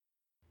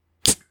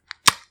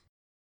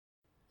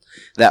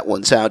That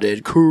one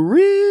sounded crispy.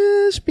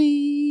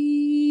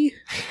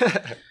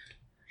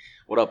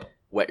 What up,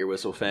 Wet Your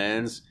Whistle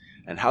fans?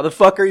 And how the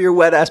fuck are your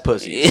wet ass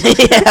pussies?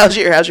 how's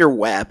your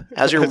WAP?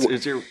 How's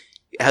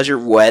your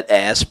wet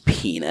ass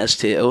penis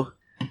too?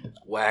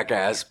 Whack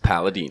ass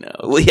Paladino.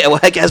 Well, yeah,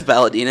 whack ass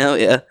Paladino.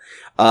 Yeah.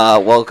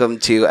 Welcome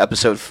to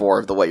episode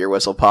 4 of the Wet Your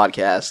Whistle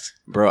podcast.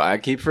 Bro, I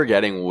keep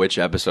forgetting which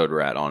episode we're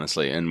at,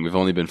 honestly, and we've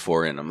only been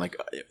 4 in. I'm like,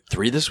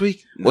 3 this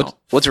week? No.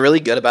 What's really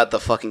good about the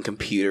fucking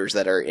computers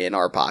that are in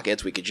our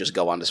pockets, we could just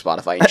go onto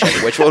Spotify and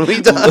check which one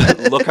we've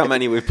done. Look how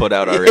many we've put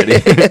out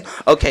already.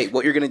 Okay,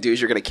 what you're going to do is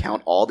you're going to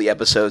count all the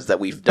episodes that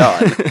we've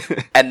done,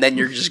 and then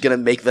you're just going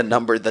to make the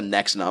number the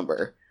next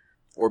number.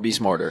 Or be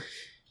smarter.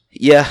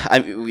 Yeah,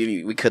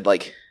 we could,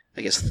 like,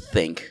 I guess,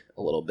 think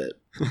a little bit.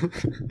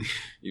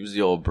 Use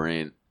the old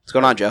brain. What's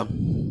going on, Joe?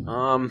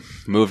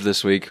 Moved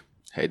this week.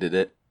 Hated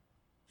it.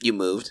 You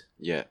moved?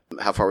 Yeah.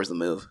 How far was the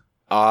move?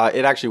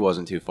 It actually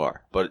wasn't too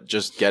far, but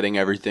just getting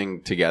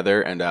everything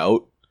together and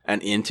out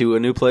and into a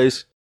new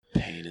place,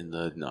 pain in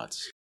the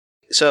nuts.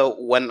 So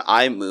when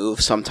I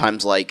move,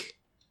 sometimes, like,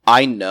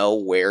 I know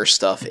where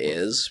stuff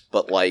is,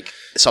 but, like,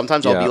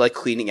 sometimes I'll be, like,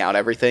 cleaning out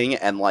everything,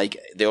 and, like,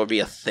 there will be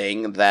a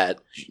thing that,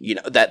 you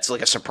know, that's,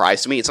 like, a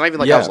surprise to me. It's not even,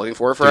 like, I was looking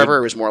for it forever.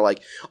 Dude. It was more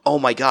like, oh,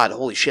 my God,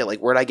 holy shit, like,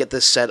 where'd I get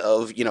this set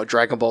of, you know,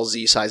 Dragon Ball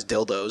Z-sized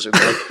dildos? Or,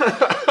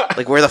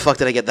 like, where the fuck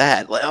did I get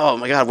that? Like, oh,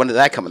 my God, when did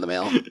that come in the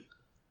mail?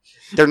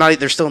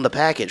 They're still in the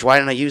package. Why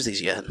didn't I use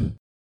these yet?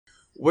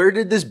 Where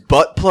did this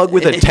butt plug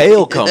with a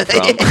tail come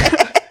from?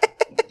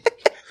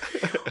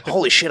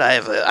 Holy shit, I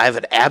have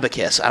an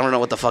abacus. I don't know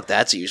what the fuck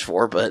that's used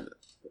for, but...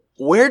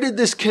 Where did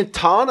this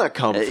katana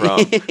come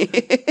from?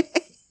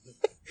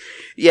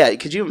 Yeah,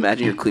 could you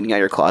imagine you're cleaning out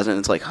your closet and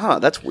it's like, huh,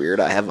 that's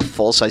weird. I have a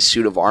full-size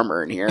suit of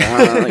armor in here.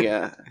 I don't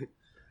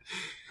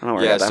know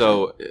where I got that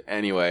from.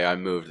 Anyway, I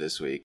moved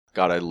this week.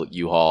 Got a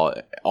U-Haul.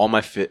 All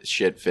my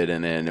shit fit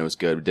in it, and it was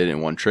good. We did it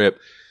in one trip.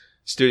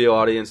 Studio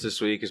audience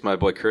this week is my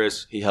boy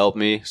Chris. He helped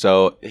me.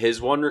 So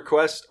his one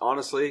request,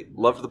 honestly,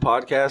 loved the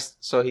podcast.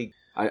 So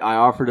I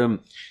offered him,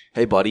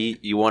 hey, buddy,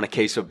 you want a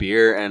case of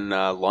beer and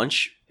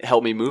lunch?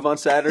 Help me move on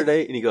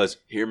Saturday? And he goes,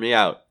 hear me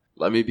out.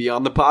 Let me be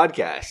on the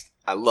podcast.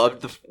 I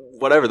loved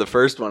the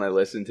first one I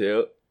listened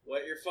to.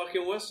 Wet your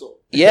fucking whistle.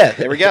 Yeah,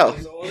 there we go.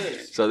 That's all it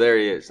is. So there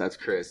he is. That's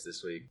Chris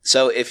this week.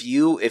 So if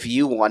you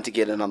want to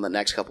get in on the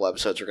next couple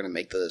episodes, we're going to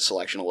make the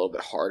selection a little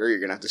bit harder. You're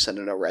going to have to send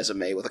in a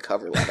resume with a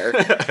cover letter,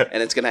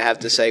 and it's going to have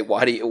to say,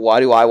 why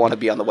do I want to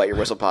be on the Wet Your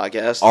Whistle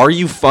podcast? Are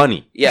you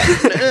funny?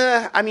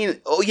 Yeah. I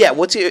mean,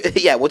 what's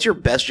your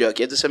best joke?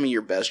 You have to send me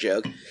your best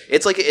joke.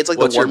 It's like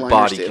what's the your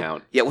body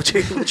count? Yeah, what's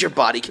your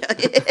body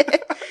count?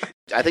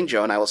 I think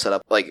Joe and I will set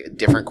up like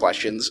different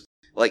questions.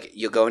 Like,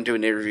 you'll go into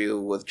an interview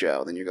with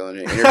Joe, then you'll go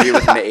into an interview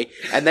with me,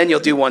 and then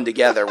you'll do one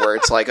together where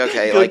it's like,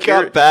 okay, good like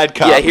cop, bad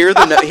cop. Yeah, here are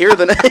the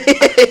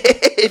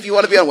if you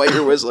want to be on Wet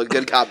Your Whistle,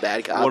 good cop,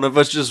 bad cop. One of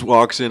us just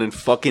walks in and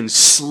fucking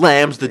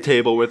slams the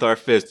table with our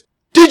fist.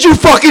 Did you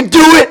fucking do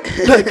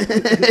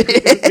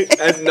it?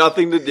 Has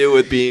nothing to do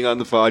with being on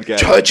the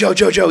podcast.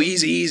 Joe,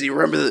 easy.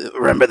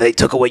 Remember they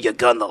took away your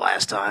gun the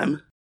last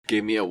time.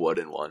 Gave me a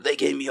wooden one. They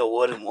gave me a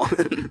wooden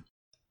one.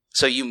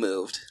 So you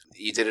moved.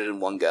 You did it in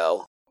one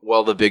go.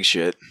 Well, the big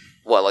shit.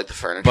 What, like the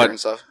furniture and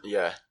stuff?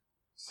 Yeah.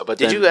 But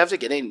did you have to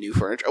get any new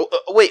furniture? Oh,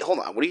 wait, hold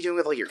on. What are you doing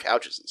with like your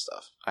couches and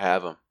stuff? I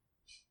have them.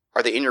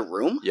 Are they in your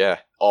room? Yeah.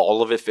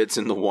 All of it fits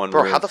in the one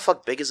room. Bro, how the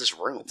fuck big is this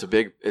room?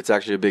 It's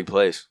actually a big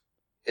place.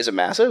 Is it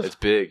massive? It's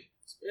big.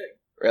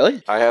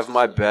 Really? I have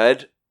my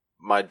bed,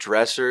 my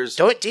dressers.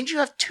 Didn't you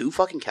have 2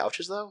 fucking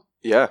couches though?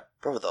 Yeah.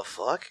 Bro, what the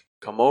fuck?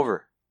 Come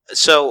over.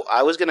 So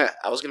I was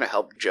gonna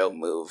help Joe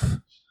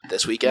move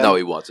this weekend. No,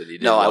 he wasn't.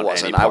 I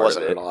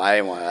wasn't at all.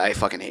 I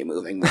fucking hate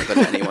moving more than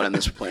anyone on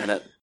this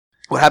planet.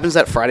 What happens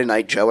that Friday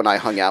night, Joe and I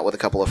hung out with a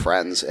couple of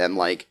friends, and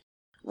like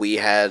we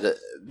had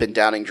been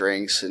downing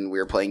drinks and we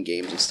were playing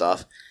games and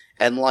stuff,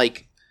 and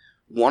like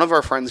one of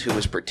our friends who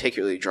was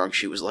particularly drunk,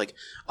 she was like,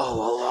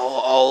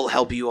 "Oh, I'll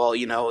help you all.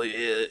 You know,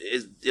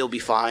 it'll be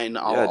fine.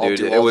 I'll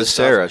do all it was this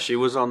Sarah. Stuff. She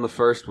was on the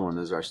first one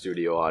as our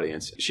studio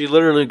audience. She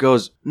literally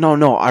goes,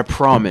 "No, I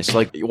promise.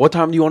 Like, what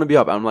time do you want to be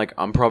up?" I'm like,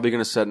 "I'm probably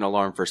gonna set an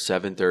alarm for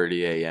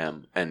 7:30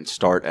 a.m. and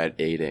start at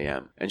 8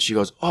 a.m." And she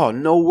goes, "Oh,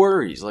 no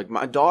worries. Like,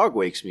 my dog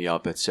wakes me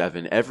up at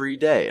 7 every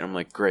day." And I'm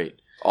like, "Great,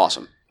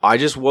 awesome." I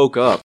just woke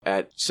up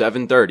at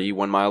 7:30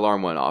 when my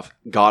alarm went off.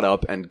 Got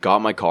up and got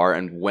my car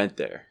and went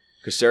there.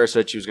 Because Sarah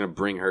said she was going to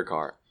bring her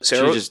car. She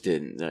just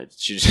didn't.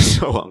 She was just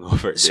so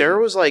hungover.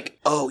 Sarah was like,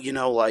 oh, you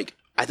know, like,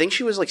 I think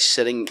she was, like,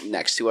 sitting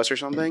next to us or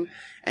something.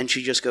 And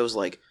she just goes,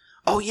 like,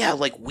 oh, yeah,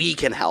 like, we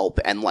can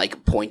help. And,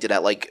 like, pointed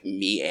at, like,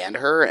 me and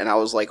her. And I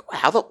was like,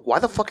 why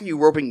the fuck are you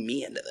roping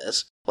me into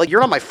this? Like,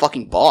 you're not my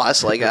fucking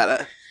boss. Like,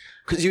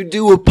 because you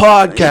do a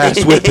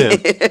podcast with him.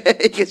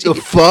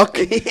 The fuck?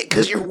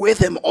 Because you're with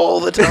him all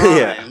the time.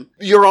 Yeah.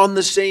 You're on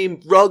the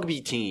same rugby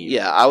team.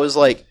 Yeah, I was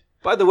like...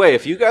 By the way,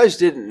 if you guys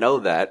didn't know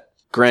that,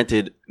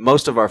 granted,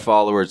 most of our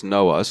followers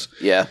know us.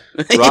 Yeah.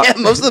 Yeah,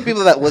 most of the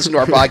people that listen to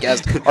our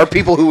podcast are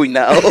people who we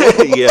know.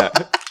 Yeah.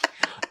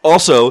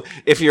 Also,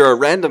 if you're a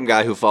random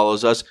guy who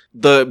follows us,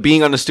 the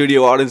being on the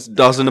studio audience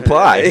doesn't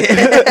apply.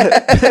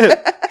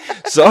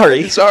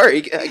 Sorry,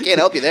 I can't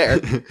help you there.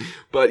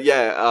 But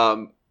yeah,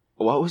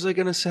 what was I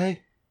gonna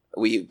say?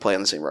 We play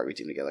on the same rugby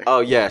team together. Oh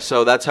yeah,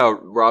 so that's how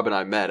Rob and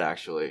I met,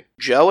 actually.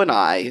 Joe and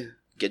I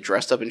get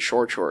dressed up in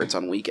short shorts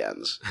on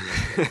weekends,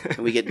 and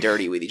we get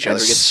dirty with each other.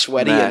 We get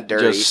sweaty and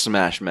dirty, just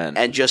smash men,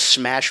 and just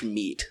smash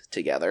meat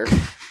together.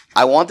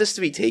 I want this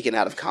to be taken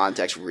out of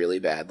context really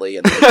badly,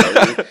 and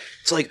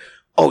it's like,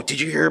 oh, did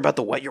you hear about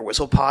the Wet Your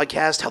Whistle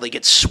podcast? How they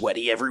get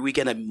sweaty every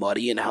weekend and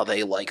muddy, and how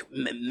they like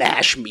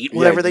mash meat,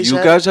 whatever they say.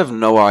 You guys have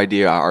no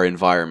idea our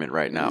environment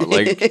right now.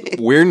 Like,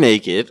 we're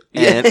naked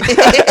and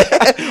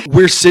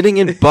we're sitting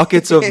in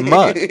buckets of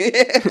mud.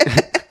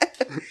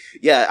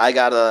 Yeah, I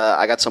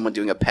got someone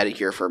doing a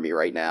pedicure for me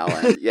right now,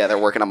 and yeah, they're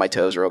working on my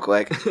toes real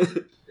quick.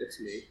 It's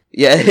me.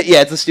 Yeah,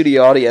 it's the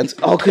studio audience.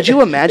 Oh, could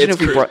you imagine if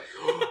we brought...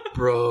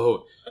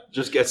 Bro,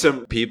 just get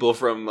some people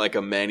from like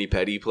a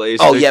mani-pedi place.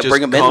 Oh yeah,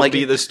 bring them in. Like,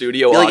 be the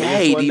studio like, audience.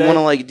 Hey, do you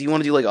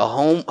want to do like a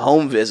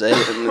home visit?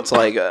 And it's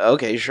like,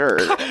 okay, sure.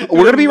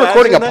 We're gonna be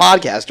recording a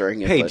podcast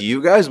during it. Hey, do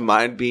you guys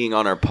mind being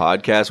on our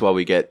podcast while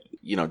we get,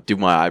 do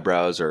my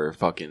eyebrows or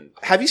fucking...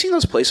 Have you seen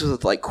those places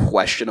with like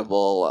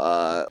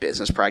questionable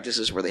business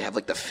practices where they have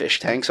like the fish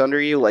tanks under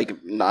you,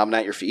 like knobbing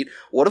at your feet?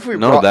 What if we?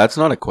 No, that's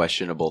not a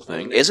questionable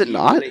thing. Is it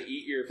not? They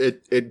eat your...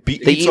 It they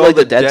eats eat all like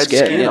the the dead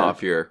skin skin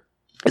off here.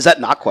 Is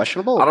that not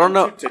questionable? I don't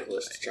know. Too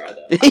ticklish to try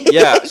that.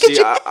 Yeah,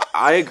 see,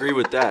 I agree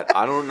with that.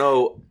 I don't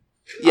know.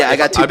 Yeah, I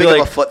got too big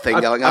of a foot thing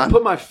going on. I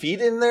put my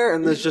feet in there,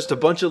 and there's just a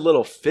bunch of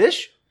little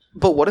fish.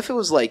 But what if it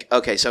was like,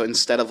 okay, so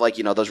instead of like,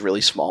 those really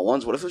small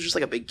ones, what if it was just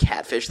like a big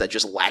catfish that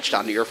just latched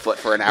onto your foot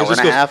for an hour and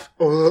a half?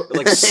 It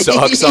like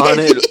sucks on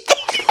it.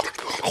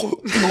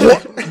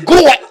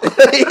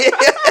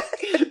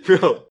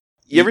 Bro.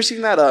 You ever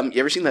seen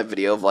that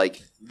video of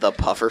like the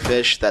puffer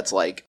fish that's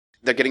like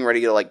they're getting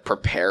ready to like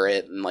prepare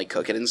it and like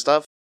cook it and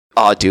stuff?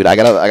 Oh, dude, I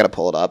gotta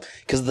pull it up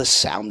because the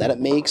sound that it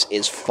makes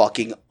is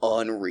fucking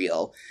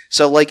unreal.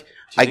 So like,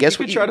 I guess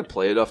we could try to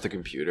play it off the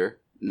computer.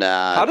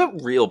 Nah. How do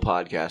real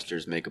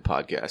podcasters make a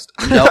podcast?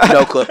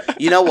 No clue.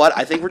 You know what?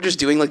 I think we're just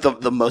doing like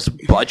the most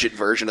budget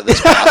version of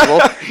this possible.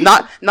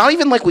 Not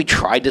even like we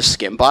tried to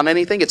skimp on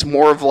anything. It's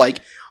more of like,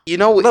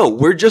 No,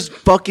 we're just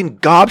fucking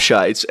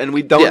gobshites and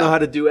we don't know how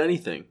to do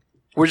anything.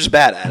 We're just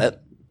bad at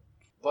it.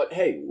 But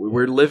hey,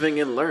 we're living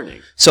and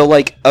learning. So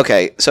like,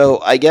 okay,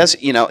 so I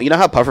guess, you know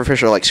how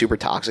pufferfish are like super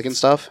toxic and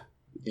stuff?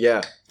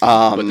 Yeah.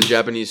 But the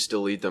Japanese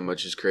still eat them,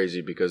 which is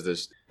crazy because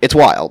it's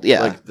wild,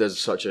 yeah. Like, there's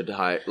such a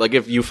high... Like,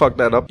 if you fuck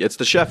that up, it's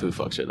the chef who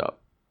fucks it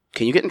up.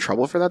 Can you get in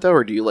trouble for that, though?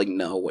 Or do you, like,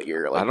 know what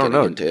you're, like, I don't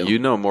know. into? You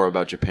know more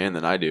about Japan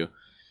than I do.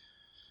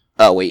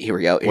 Oh, wait, here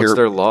we go. What's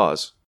their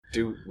laws?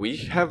 Do we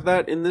have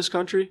that in this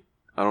country?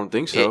 I don't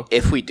think so.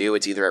 If we do,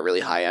 it's either at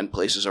really high-end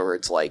places or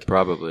it's, like...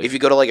 Probably. If you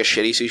go to, like, a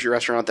shitty sushi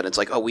restaurant, then it's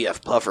like, oh, we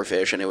have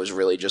pufferfish, and it was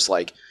really just,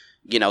 like,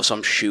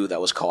 some shoe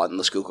that was caught in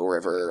the Schuylkill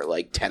River,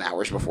 like, 10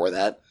 hours before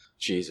that.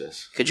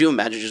 Jesus. Could you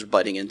imagine just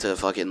biting into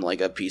fucking like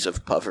a piece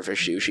of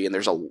pufferfish sushi and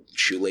there's a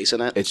shoelace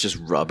in it? It's just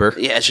rubber.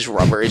 Yeah, it's just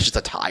rubber. It's just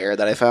a tire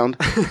that I found.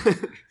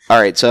 All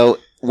right, so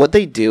what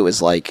they do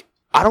is like,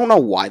 I don't know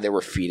why they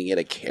were feeding it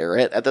a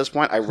carrot at this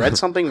point. I read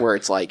something where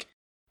it's like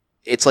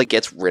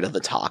gets rid of the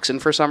toxin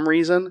for some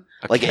reason.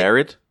 A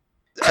carrot?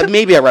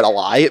 Maybe I read a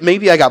lie.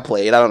 Maybe I got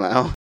played. I don't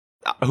know.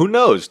 Who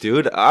knows,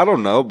 dude? I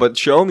don't know, but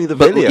show me the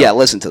video. Yeah,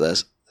 listen to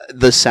this.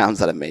 The sounds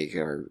that it makes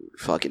are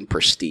fucking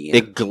pristine.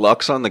 It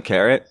glucks on the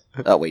carrot?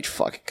 Oh, wait,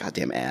 fuck.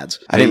 Goddamn ads.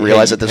 I didn't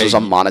realize that this was a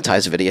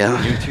monetized video.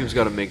 YouTube's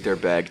got to make their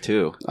bag,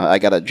 too. I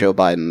got a Joe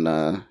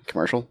Biden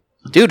commercial.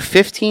 Dude,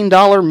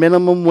 $15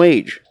 minimum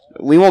wage.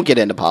 We won't get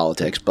into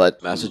politics,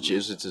 but...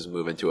 Massachusetts is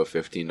moving to a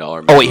 $15 minimum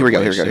wage. Oh, wait, here we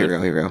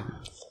go.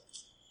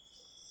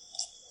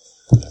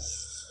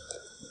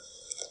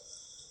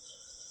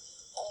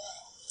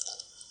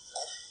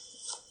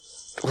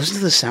 Listen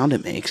to the sound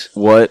it makes.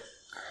 What?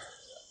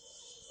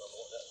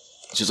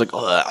 It's just like...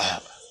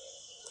 Ugh.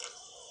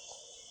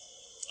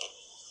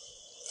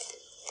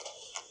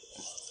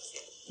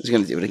 Is he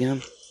going to do it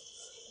again?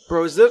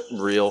 Bro, is that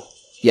real?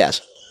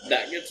 Yes.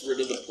 That gets rid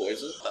of the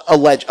poison?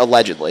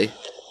 Allegedly.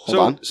 Hold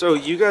on. So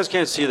you guys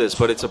can't see this,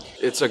 but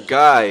it's a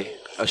guy,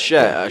 a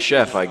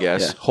chef, I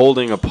guess,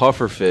 holding a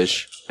puffer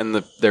fish, and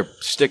they're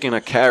sticking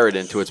a carrot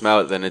into its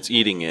mouth, and it's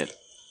eating it.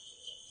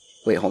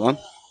 Wait, hold on.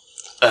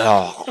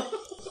 Oh.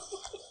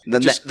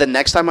 The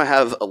next time I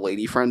have a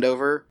lady friend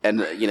over, and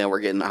we're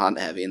getting hot and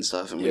heavy and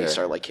stuff, and we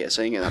start like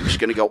kissing, and I'm just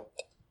gonna go,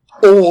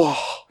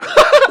 oh,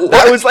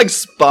 that was like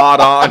spot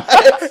on.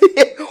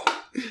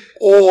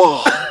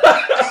 Oh,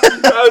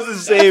 that was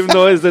the same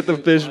noise that the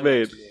fish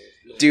made.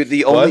 Dude,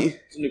 the only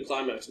it's a new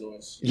climax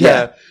noise.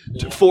 Yeah.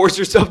 Force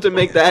yourself to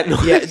make that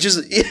noise. Yeah,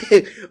 just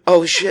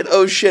oh shit.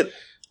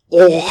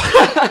 Oh.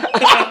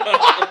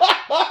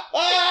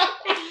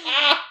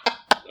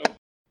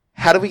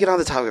 How did we get on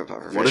the topic of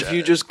pufferfish? What if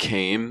you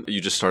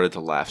just started to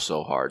laugh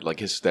so hard, like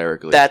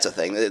hysterically? That's a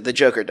thing. The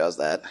Joker does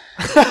that.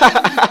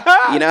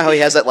 You know how he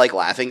has that like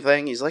laughing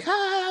thing? He's like,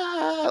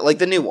 ah, like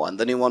the new one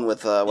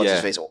with what's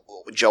his face,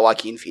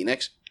 Joaquin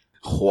Phoenix.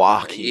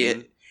 Joaquin.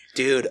 Yeah.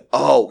 Dude,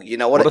 oh, you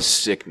know what? What a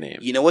sick name.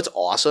 You know what's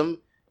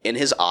awesome? In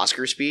his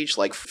Oscar speech,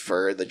 like,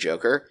 for the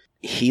Joker,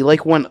 he,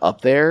 like, went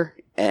up there,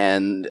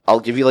 and I'll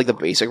give you, like, the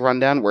basic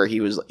rundown where he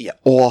was,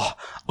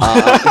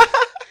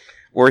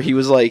 where he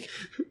was, like,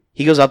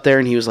 he goes up there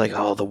and he was like,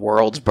 oh, the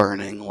world's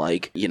burning,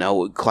 like, you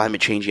know,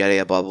 climate change, yada,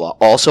 yada, blah, blah.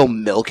 Also,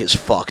 milk is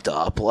fucked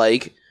up,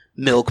 like,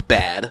 milk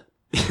bad.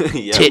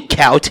 Yeah.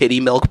 Cow titty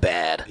milk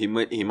bad. He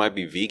might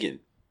be vegan.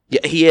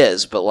 Yeah, he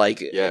is, but,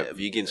 like... Yeah,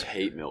 vegans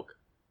hate milk.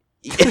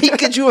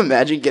 Could you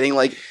imagine getting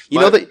like you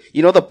know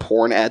the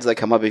porn ads that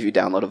come up if you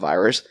download a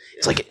virus?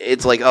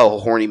 It's like oh,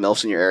 horny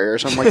milfs in your area or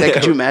something like that.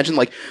 Could you imagine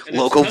like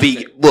local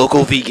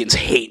vegans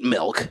hate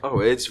milk?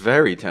 Oh, it's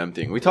very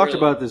tempting. We talked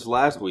about this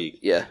last week.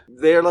 Yeah,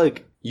 they're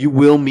like, you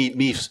will meet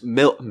Meefs.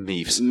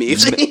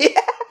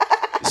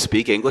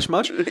 Speak English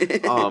much?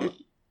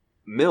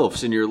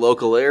 MILFs in your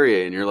local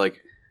area, and you're like,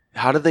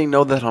 how do they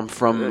know that I'm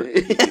from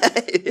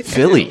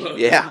Philly?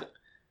 Yeah.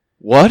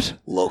 What?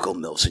 Local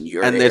milfs in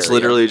your and area. It's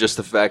literally just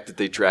the fact that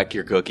they track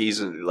your cookies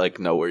and like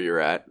know where you're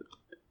at.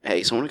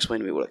 Hey, someone explain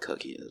to me what a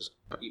cookie is.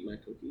 Eat my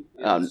cookie.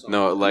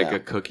 No, like a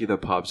cookie that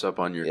pops up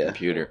on your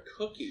computer.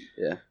 Cookie.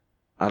 Yeah.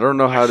 I don't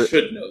know how to. I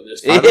should know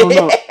this.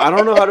 I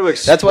don't know how to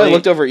explain. That's why I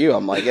looked over at you.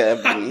 I'm like,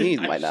 he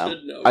might know.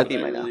 I think he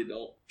might really know.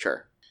 Don't.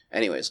 Sure.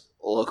 Anyways,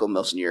 local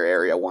milfs in your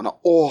area want to.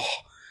 Oh.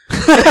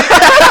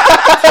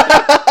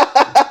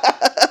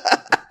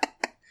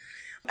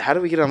 How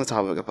do we get on the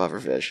topic of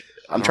pufferfish?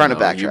 I'm trying to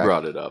backtrack. You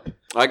brought it up.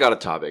 I got a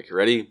topic.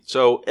 Ready?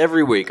 So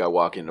every week I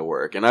walk into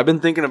work, and I've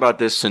been thinking about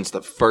this since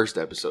the first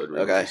episode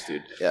released,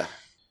 dude. Yeah.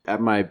 At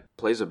my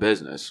place of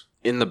business,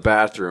 in the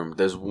bathroom,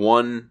 there's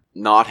one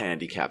not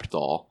handicapped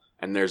stall,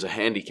 and there's a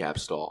handicapped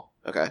stall.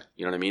 Okay.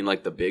 You know what I mean?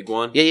 Like the big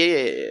one?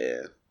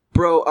 Yeah.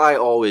 Bro, I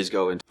always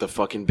go into the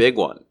fucking big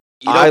one.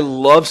 I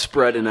love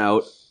spreading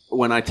out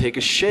when I take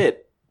a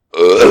shit.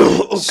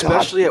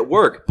 Especially at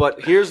work.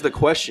 But here's the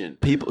question.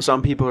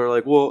 Some people are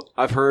like, well,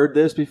 I've heard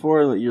this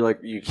before. You're like,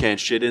 you can't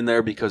shit in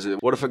there because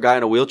what if a guy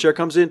in a wheelchair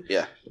comes in?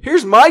 Yeah.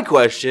 Here's my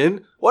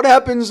question. What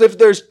happens if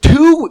there's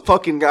two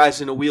fucking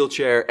guys in a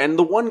wheelchair and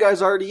the one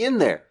guy's already in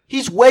there?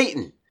 He's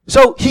waiting.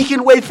 So he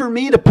can wait for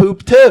me to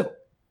poop too.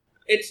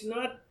 It's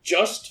not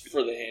just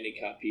for the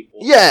handicapped people.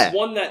 Yeah. It's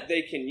one that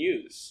they can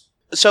use.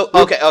 So,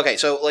 okay.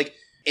 So, like,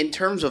 in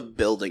terms of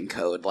building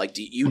code, like,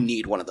 do you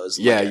need one of those?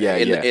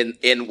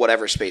 In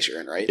whatever space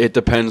you're in, right? It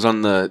depends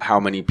on how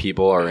many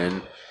people are in,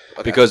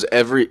 okay. Because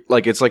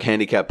it's like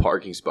handicap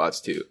parking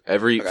spots too.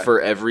 For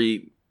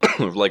every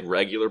like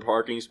regular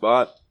parking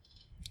spot,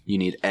 you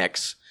need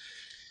X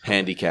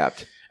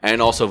handicapped,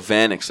 and also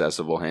van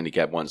accessible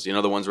handicapped ones. You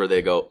know the ones where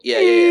they go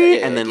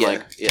and then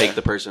take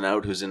the person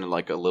out who's in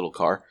like a little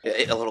car,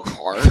 a little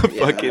car,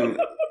 fucking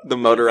the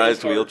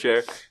motorized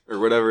wheelchair or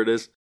whatever it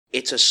is.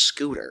 It's a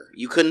scooter.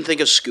 You couldn't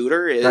think of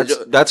scooter?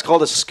 That's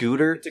called a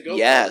scooter? It's a go-kart.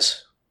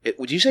 Yes.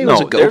 Would you say it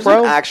was a GoPro? There's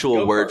an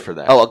actual word for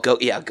that. Oh, a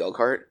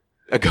go-kart?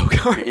 A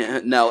go-kart? Yeah,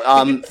 no,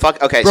 fuck,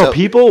 okay, Bro,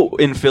 people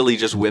in Philly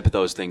just whip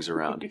those things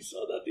around. I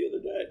saw that the other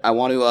day. I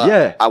want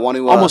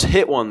to, almost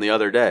hit one the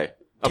other day.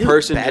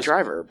 Bad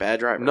driver.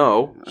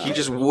 No, he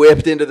just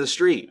whipped into the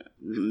street.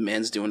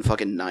 Man's doing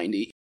fucking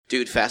 90.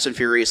 Dude, Fast and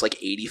Furious, like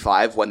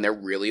 85, when they're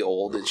really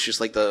old, it's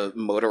just like the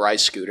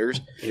motorized scooters.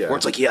 Yeah. Where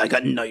it's like, I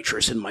got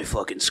nitrous in my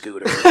fucking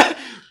scooter.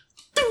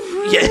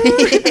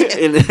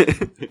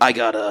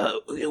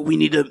 We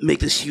need to make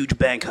this huge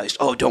bank heist.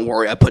 Oh, don't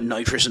worry, I put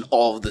nitrous in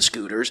all of the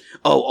scooters.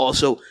 Oh,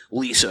 also,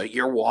 Lisa,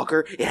 your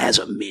walker, it has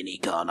a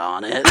minigun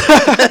on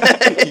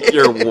it.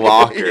 Your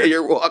walker.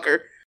 Your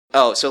walker.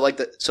 Oh, so like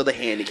the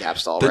handicap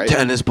stall, right? The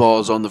tennis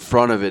balls on the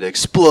front of it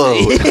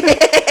explode.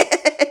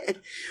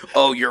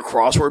 Oh, your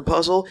crossword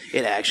puzzle?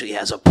 It actually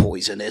has a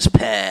poisonous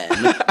pen.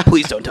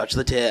 Please don't touch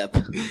the tip.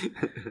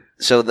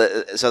 So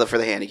for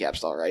the handicap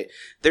stall, right?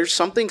 There's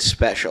something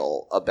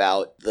special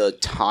about the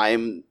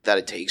time that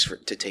it takes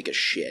to take a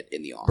shit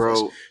in the office.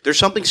 Bro. There's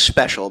something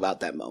special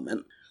about that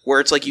moment where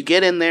it's like you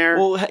get in there.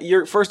 Well,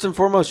 you're first and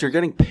foremost, you're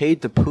getting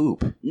paid to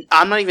poop.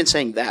 I'm not even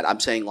saying that.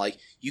 I'm saying like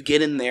you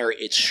get in there,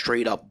 it's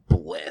straight up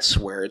bliss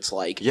where it's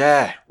like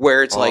I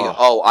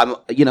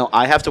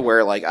have to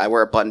wear I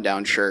wear a button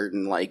down shirt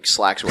and like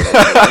slacks or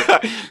whatever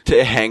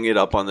to hang it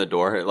up on the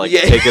door,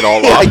 take it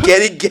all off. I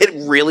get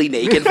really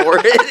naked for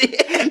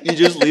it. You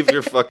just leave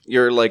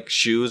your like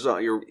shoes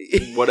on your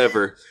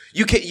whatever.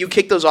 You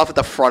kick those off at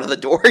the front of the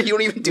door. You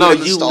don't even do it in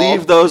the stall. No, you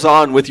leave those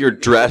on with your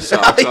dress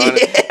socks on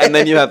it, and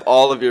then you have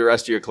all of your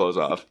rest of your clothes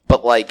off.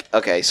 But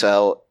okay,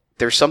 so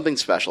there's something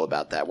special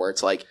about that where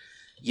it's like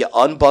you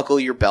unbuckle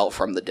your belt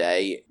from the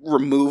day,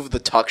 remove the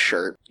tuck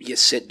shirt, you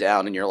sit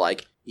down, and you're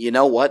like, you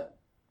know what?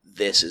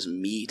 This is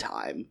me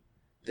time.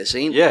 This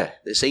ain't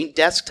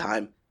desk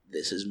time.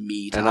 This is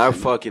me time. And I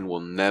fucking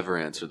will never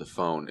answer the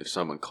phone if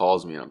someone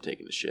calls me and I'm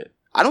taking a shit.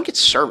 I don't get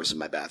service in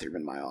my bathroom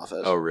in my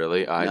office. Oh,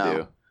 really? I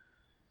do.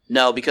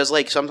 No, because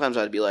sometimes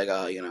I'd be like,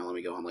 let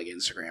me go on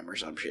Instagram or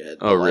some shit.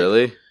 Oh,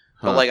 really?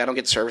 But I don't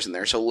get service in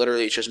there. So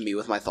literally it's just me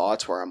with my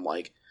thoughts where I'm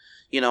like,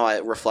 I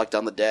reflect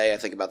on the day. I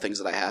think about things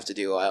that I have to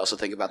do. I also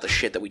think about the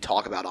shit that we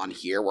talk about on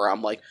here where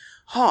I'm like,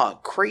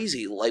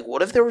 crazy. Like,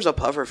 what if there was a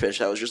pufferfish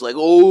that was just like,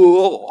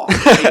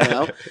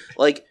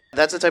 Like,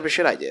 that's the type of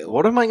shit I do.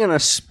 What am I going to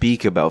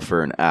speak about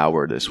for an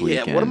hour this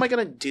weekend? Yeah, what am I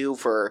going to do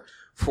for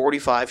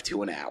 45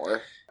 to an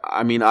hour?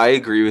 I mean, I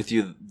agree with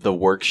you. The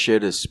work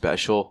shit is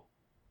special.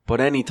 But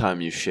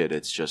anytime you shit,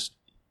 it's just,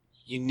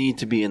 you need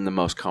to be in the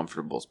most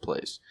comfortable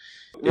place.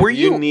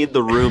 You need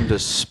the room to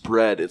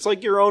spread. It's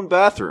like your own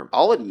bathroom.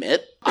 I'll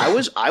admit, I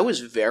was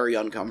very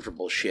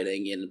uncomfortable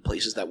shitting in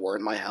places that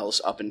weren't my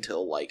house up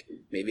until, like,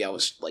 maybe I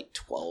was, like,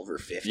 12 or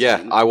 15.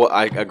 Yeah,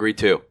 I agree,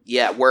 too.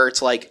 Yeah, where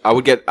it's like... I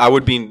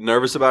would be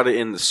nervous about it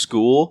in the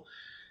school.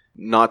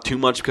 Not too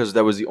much because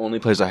that was the only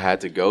place I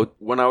had to go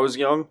when I was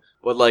young.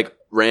 But, like,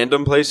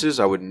 random places,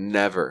 I would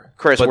never.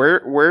 Chris,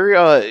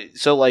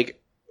 so,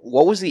 like,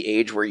 what was the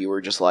age where you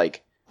were just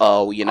like,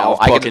 oh, I'll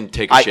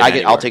take a shit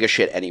anywhere. I'll take a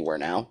shit anywhere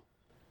now?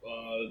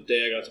 The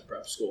day I got to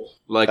prep school.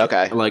 Like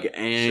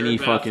any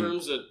fucking...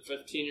 bathrooms at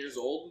 15 years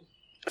old?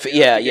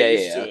 Yeah.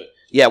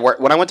 Yeah,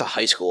 when I went to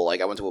high school,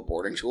 like, I went to a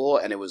boarding school,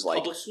 and it was like...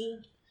 Public school?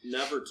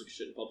 Never took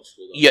shit in public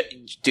school, though. Yeah,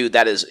 dude,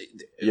 that is...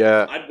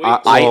 Yeah.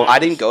 I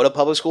didn't go to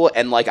public school,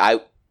 and, like,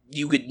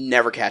 you could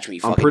never catch me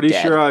fucking I'm pretty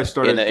dead sure I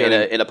started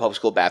in a public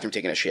school bathroom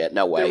taking a shit.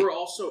 No way. They were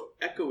also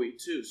echoey,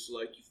 too, so,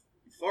 like, you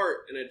fart,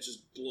 and it just,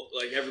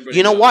 like, everybody...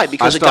 You know why?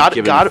 Because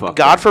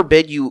God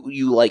forbid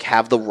you, like,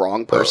 have the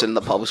wrong person in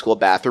the public school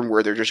bathroom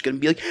where they're just going to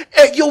be like,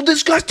 hey, yo,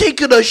 this guy's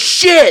taking a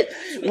shit!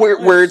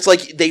 Where it's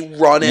like, they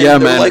run in. Yeah,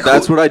 man, like,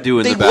 that's what I do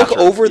in the bathroom. They look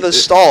over the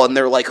stall, and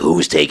they're like,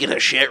 who's taking a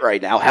shit right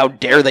now? How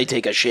dare they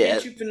take a shit?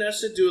 Can't you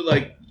finesse it? Do it,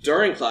 like,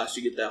 during class,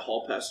 you get that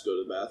hall pass to go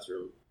to the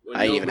bathroom.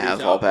 I didn't even have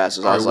hall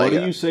passes. I was what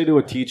do you say to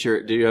a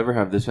teacher? Do you ever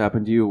have this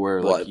happen to you where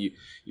what? like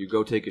you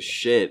go take a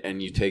shit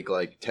and you take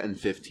like 10,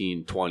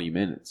 15, 20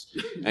 minutes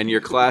and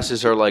your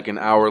classes are like an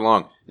hour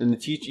long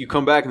and you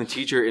come back and the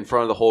teacher in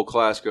front of the whole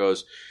class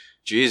goes,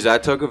 geez,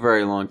 that took a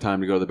very long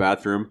time to go to the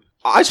bathroom.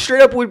 I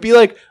straight up would be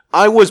like,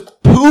 I was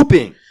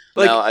pooping.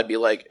 Like, no, I'd be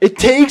like, it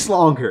takes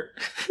longer.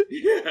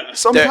 Yeah.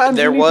 Sometimes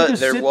you need to just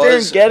sit there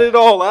and get it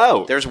all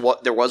out.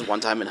 There was one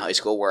time in high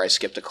school where I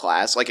skipped a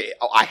class. Like,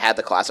 I had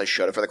the class, I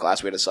showed up for the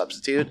class, we had a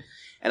substitute,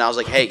 and I was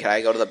like, hey, can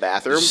I go to the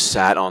bathroom? You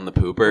sat on the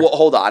pooper? Well,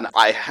 hold on.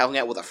 I hung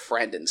out with a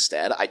friend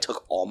instead. I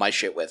took all my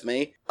shit with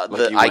me.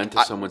 You went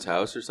to someone's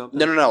house or something?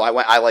 No.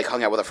 I like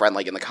hung out with a friend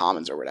like in the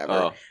commons or whatever.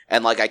 Oh.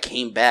 And like I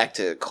came back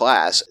to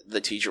class.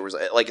 The teacher was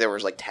like, there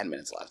was like 10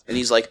 minutes left, and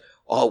he's like,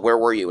 oh, where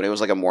were you? And it was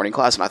like a morning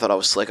class, and I thought I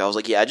was slick. I was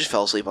like, yeah, I just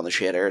fell asleep on the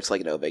shitter. It's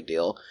like no big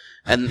deal.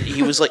 And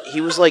he was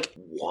like,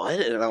 what?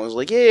 And I was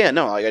like, yeah,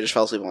 no, like I just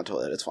fell asleep on the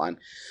toilet. It's fine.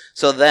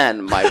 So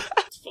then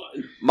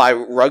my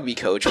rugby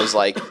coach was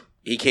like,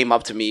 he came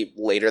up to me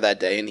later that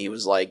day, and he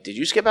was like, did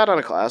you skip out on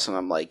a class? And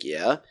I'm like,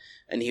 yeah.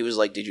 And he was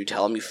like, did you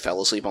tell him you fell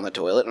asleep on the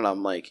toilet? And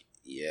I'm like,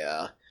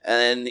 yeah.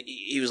 And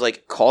he was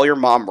like, call your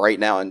mom right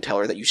now and tell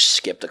her that you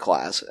skipped a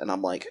class. And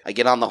I'm like, I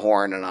get on the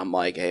horn and I'm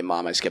like, hey,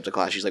 mom, I skipped a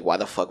class. She's like, why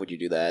the fuck would you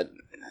do that?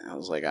 And I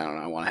was like, I don't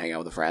know. I want to hang out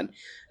with a friend.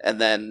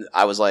 And then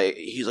I was like,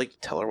 he's like,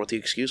 tell her what the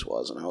excuse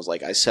was. And I was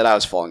like, I said I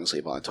was falling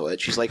asleep on the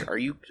toilet. She's like,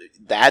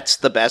 that's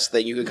the best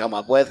thing you could come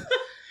up with?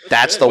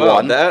 That's the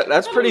one.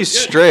 That's pretty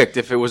strict.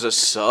 If it was a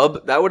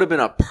sub, that would have been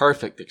a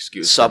perfect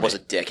excuse. Sub was a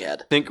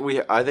dickhead.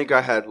 I think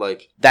I had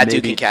like that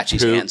dude can catch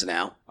his hands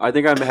now. I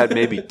think I had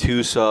maybe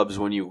 2 subs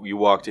when you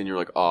walked in. You're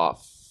like, oh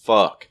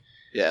fuck.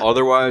 Yeah.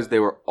 Otherwise, they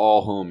were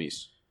all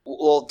homies.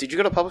 Well, did you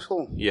go to public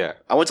school? Yeah.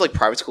 I went to like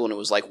private school, and it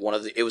was like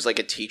it was like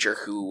a teacher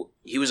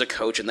he was a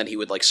coach, and then he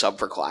would like sub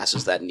for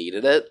classes that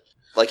needed it.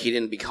 Like he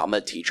didn't become a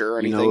teacher or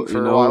anything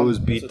for a while. It was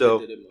beat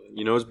though.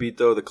 You know, it was beat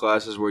though. The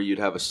classes where you'd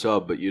have a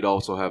sub, but you'd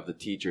also have the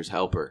teacher's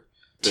helper.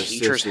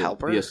 Teacher's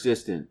helper? The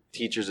assistant.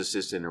 Teacher's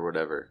assistant or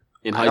whatever.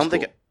 In high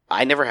school.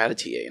 I never had a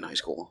TA in high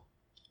school.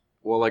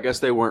 Well, I guess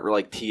they weren't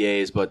like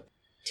TAs, but...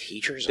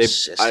 Teacher's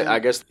assistant? I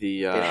guess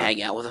the... They'd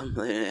hang out with them?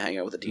 They didn't hang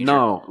out with the teacher?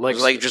 No. Like, it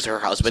was like just her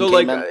husband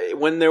came in?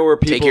 When there were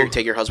people...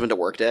 Take your husband to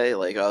work day?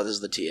 Like, oh, this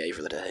is the TA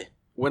for the day.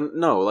 When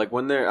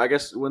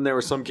there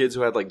were some kids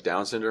who had like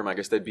Down syndrome, I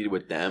guess they'd be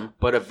with them.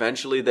 But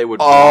eventually they would.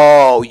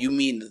 Oh, you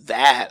mean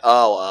that?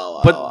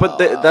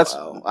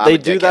 They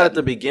do that at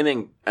the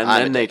beginning, and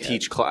then they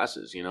teach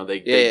classes. You know,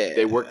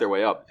 they work their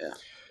way up.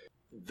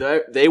 Yeah.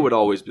 They would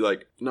always be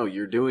like, "No,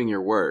 you're doing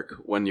your work."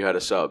 When you had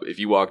a sub, if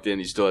you walked in,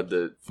 you still had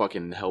the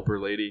fucking helper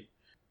lady.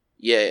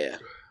 Yeah.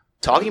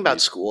 Talking about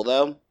school,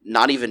 though,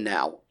 not even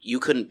now. You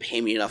couldn't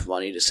pay me enough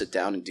money to sit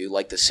down and do,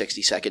 like, the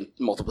 60-second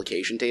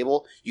multiplication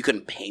table. You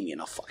couldn't pay me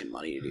enough fucking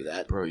money to do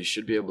that. Bro, you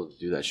should be able to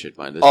do that shit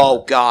by this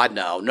time. God,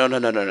 no. No.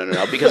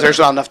 Because there's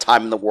not enough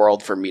time in the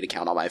world for me to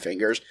count on my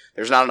fingers.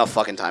 There's not enough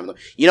fucking time.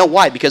 You know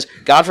why? Because,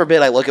 God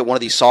forbid, I look at one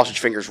of these sausage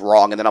fingers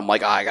wrong, and then I'm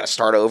like, I gotta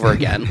start over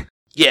again.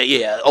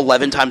 Yeah.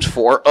 11 times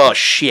 4. Oh,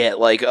 shit.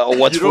 Like,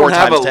 what's 4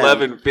 times 10? You don't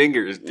have 11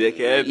 fingers,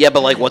 dickhead. Yeah,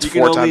 but, like, what's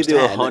 4 times 10?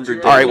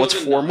 100 All right, what's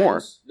 4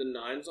 more? The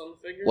 9s on the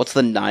fingers? What's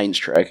the 9s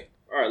trick?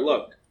 All right,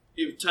 look.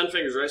 You have 10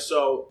 fingers, right?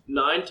 So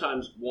 9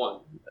 times 1.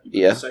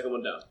 You put the second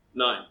one down.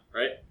 9,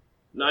 right?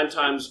 9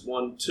 times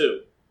 1,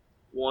 2.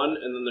 1,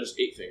 and then there's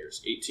 8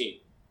 fingers. 18.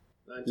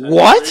 9 times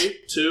What? 3,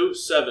 2,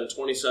 7,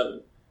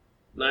 27.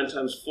 9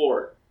 times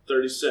 4,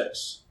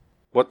 36.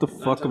 What the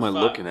fuck am I 5,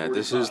 looking at?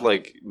 This 45. is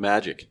like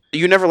magic.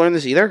 You never learned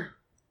this either?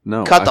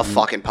 No. Cut the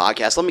fucking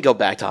podcast. Let me go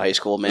back to high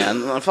school,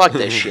 man. Fuck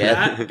this shit.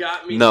 That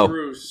got me No.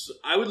 through.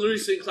 I would literally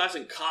sit in class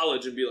in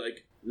college and be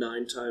like,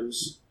 9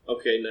 times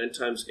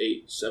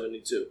 8,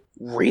 72.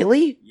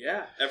 Really?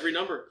 Yeah, every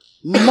number.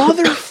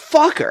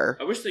 Motherfucker.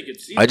 I wish they could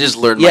see I this. just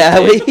learned my Yeah,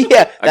 tables.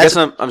 yeah. I guess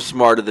I'm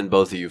smarter than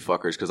both of you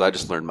fuckers because I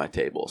just learned my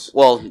tables.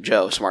 Well,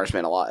 Joe, smartest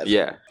man alive.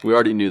 Yeah, we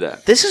already knew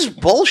that. This is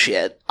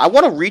bullshit. I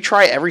want to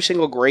retry every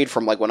single grade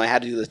from like when I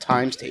had to do the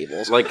times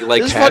tables. Like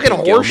this is Happy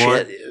fucking Gilmore.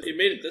 horseshit. He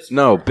made it this far.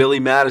 No, Billy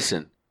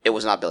Madison. It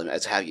was not Billy Madison.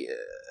 It's how you.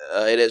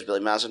 It is Billy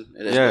Madison.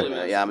 It is Yeah. Billy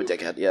Madison. Yeah, I'm a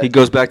dickhead. Yeah. He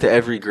goes back to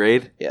every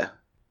grade. Yeah.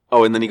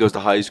 Oh, and then he goes to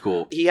high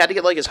school. He had to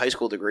get like his high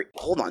school degree.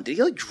 Hold on, did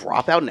he like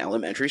drop out in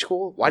elementary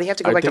school? Why do you have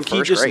to go I back to think he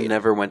first just grade?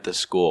 never went to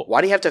school.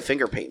 Why do you have to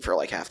finger paint for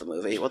like half the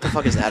movie? What the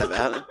fuck is that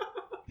about?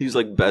 He was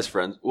like best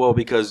friends. Well,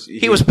 because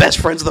He was best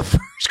friends with the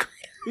first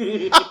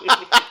grade.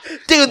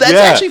 Dude, that's Yeah.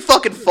 actually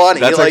fucking funny.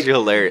 That's like actually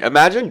hilarious.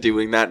 Imagine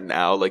doing that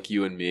now, like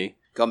you and me.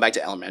 going back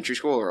to elementary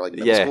school or like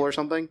middle Yeah. school or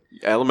something.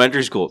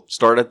 Elementary school.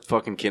 Start at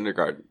fucking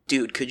kindergarten.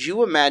 Dude, could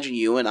you imagine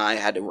you and I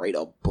had to write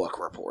a book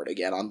report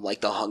again on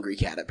like the Hungry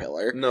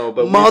Caterpillar? No,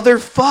 but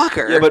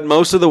Motherfucker. yeah, but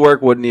most of the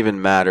work wouldn't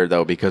even matter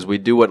though because we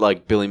do what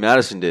like Billy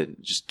Madison did.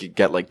 Just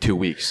get like 2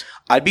 weeks.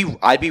 I'd be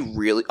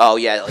really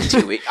like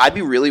 2 weeks. I'd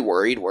be really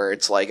worried where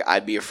it's like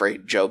I'd be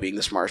afraid Joe being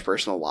the smartest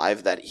person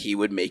alive that he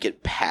would make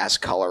it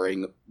past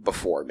coloring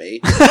before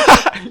me.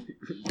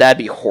 That'd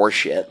be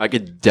horseshit. I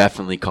could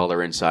definitely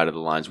color inside of the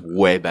lines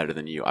way better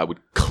than you. I would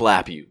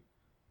clap you.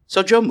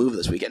 So Joe moved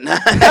this weekend.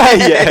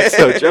 Yeah,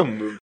 so Joe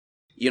moved.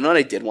 You know what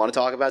I did want to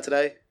talk about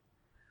today?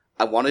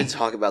 I wanted to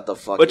talk about the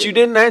fucking. But you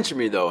didn't answer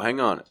me though. Hang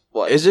on.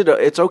 What? Is it?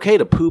 It's okay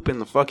to poop in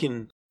the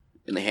fucking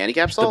in the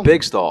handicap stall? the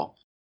big stall.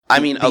 I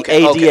mean, the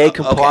okay, ADA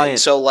compliant.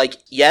 So, like,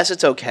 yes,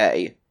 it's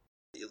okay.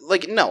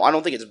 Like, no, I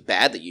don't think it's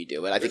bad that you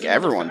do it. I think There's another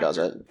everyone does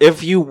factor. it.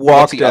 If you What's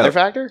walked the other out,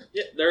 factor?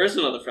 Yeah, there is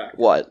another factor.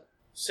 What?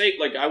 Say,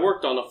 like, I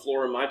worked on a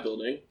floor in my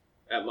building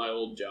at my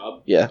old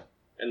job, Yeah.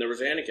 and there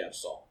was a handicap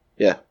stall.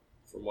 Yeah.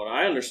 From what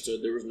I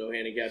understood, there was no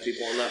handicapped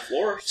people on that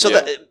floor. So,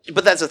 Yeah.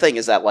 but that's the thing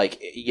is that, like,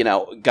 you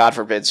know, God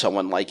forbid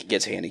someone, like,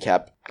 gets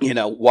handicapped, you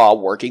know, while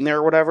working there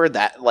or whatever,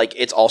 that, like,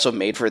 it's also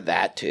made for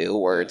that, too,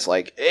 where it's,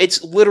 like,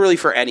 it's literally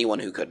for anyone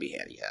who could be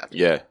handicapped.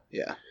 yeah.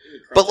 Yeah.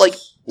 But, like,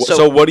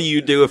 So what do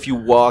you do if you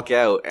walk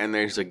out and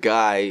there's a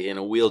guy in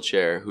a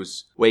wheelchair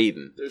who's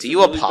waiting? There's do a you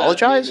really bad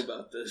apologize? meme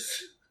about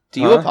this. Do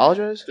you Huh?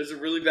 apologize? There's a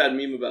really bad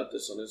meme about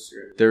this on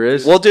Instagram. There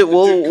is. Well, dude, The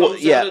dude well,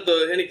 comes yeah. out of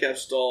the handicap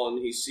stall and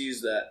he sees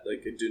that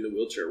like a dude in a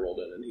wheelchair rolled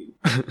in and he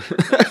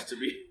has to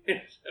be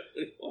handicapped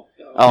when he walked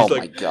out. Oh, He's my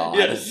like, God.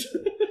 Yes.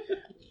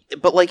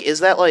 But, like, is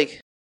that,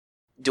 like,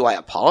 do I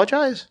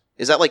apologize?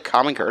 Is that, like,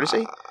 common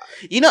courtesy?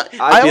 You know,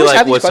 I I'd be always like,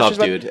 have these "What's up,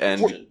 questions dude?"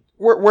 And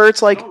where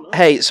it's like, I don't know.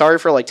 hey, sorry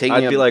for, like, taking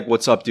I'd a- be like,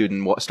 "What's up, dude?"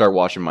 And start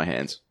washing my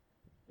hands.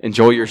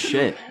 Enjoy your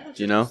shit.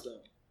 You know.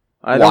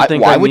 I Why- don't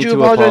think why I would need you to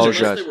apologize? Unless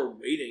apologize. they were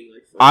waiting.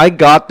 Like, for I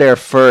got there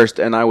first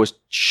and I was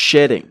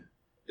shitting,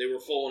 they were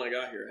full when I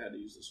got here. I had to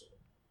use this one.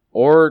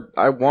 or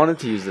I wanted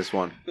to use this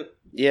one.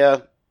 yeah.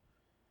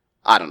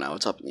 I don't know.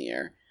 It's up in the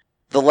air.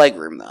 The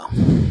legroom, though.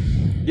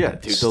 Yeah,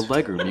 dude, the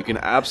legroom. You can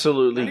Not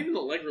absolutely. even the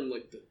legroom,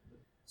 like the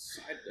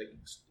side, like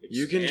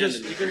You can just.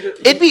 expand You and- can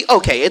just. It'd be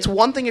okay. It's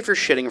one thing if you're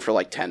shitting for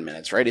like 10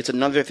 minutes, right? It's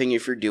another thing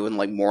if you're doing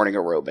like morning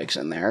aerobics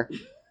in there.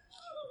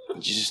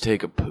 You just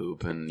take a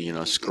poop and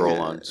scroll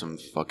on some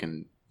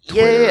fucking Yeah,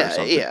 Twitter or yeah,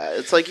 something. yeah.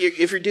 It's like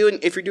if you're doing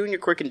your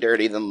quick and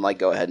dirty, then like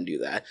go ahead and do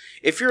that.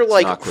 If you're It's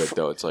like not quick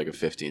though. It's like a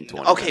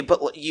 15-20. okay,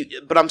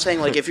 but I'm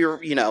saying like if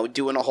you're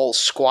doing a whole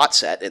squat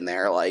set in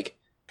there, like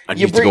I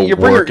you need bring to go your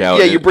work out.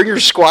 you bring your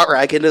squat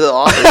rack into the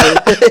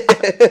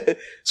office.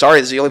 Sorry,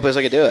 this is the only place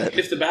I could do it.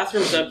 If the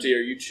bathroom's empty, are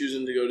you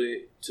choosing to go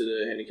to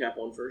the handicap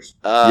one first?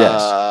 No,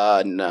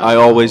 I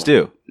always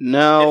do.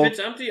 No, If it's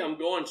empty, I'm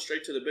going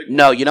straight to the big one.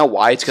 no. You know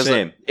why? It's because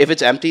Same. if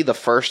it's empty, the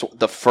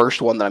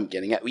first one that I'm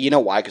getting at. You know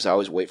why? Because I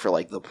always wait for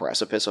like the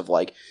precipice of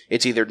like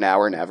it's either now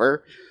or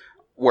never.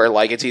 Where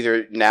like it's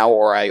either now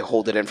or I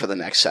hold it in for the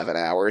next 7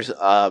 hours.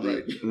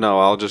 Right. No,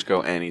 I'll just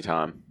go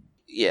anytime.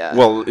 Yeah.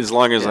 Well, as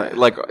long as I Yeah.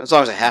 like as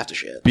long as I have to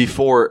shit.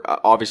 before,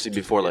 obviously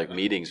before like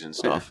meetings and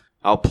stuff.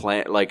 I'll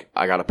plan like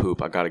I gotta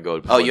poop. I gotta go.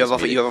 Oh, you before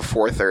have this a meeting.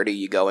 4:30.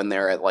 You go in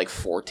there at like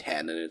 4:10,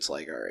 and it's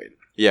like, all right.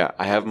 Yeah,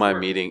 I have my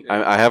meeting.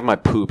 I have my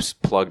poops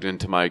plugged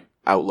into my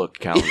Outlook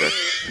calendar,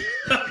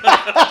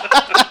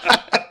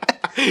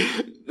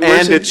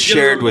 and it's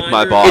shared with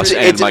my boss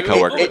and my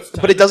coworker.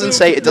 But it doesn't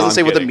say No, I'm what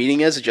the kidding.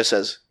 meeting is. It just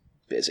says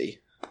busy.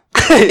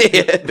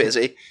 Yeah,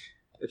 busy.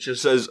 It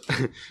just says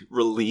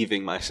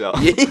relieving myself.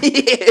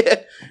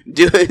 Yeah.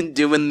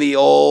 Doing the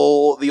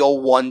old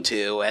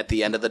 1-2 at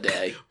the end of the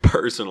day.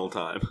 Personal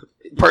time.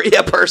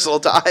 Personal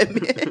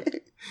time.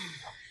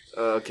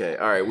 Okay,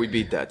 all right, we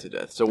beat that to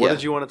death. So what Yeah.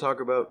 did you want to talk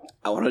about?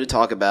 I wanted to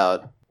talk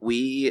about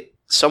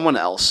someone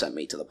else sent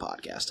me to the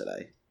podcast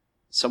today.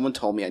 Someone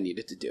told me I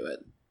needed to do it.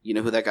 You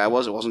know who that guy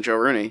was? It wasn't Joe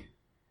Rooney.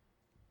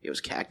 It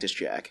was Cactus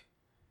Jack.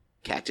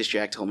 Cactus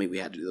Jack told me we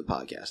had to do the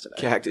podcast today.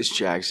 Cactus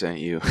Jack sent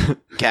you.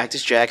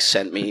 Cactus Jack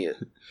sent me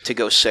to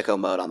go sicko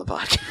mode on the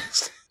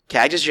podcast.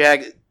 Cactus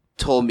Jack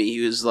told me,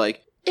 he was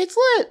like, it's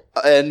lit.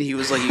 And he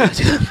was like, you got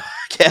to do the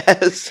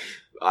podcast.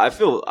 I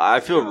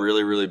feel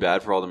really, really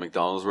bad for all the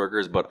McDonald's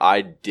workers, but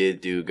I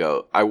did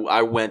go.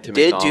 I went to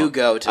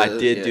McDonald's. I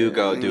did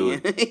go,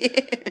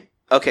 dude.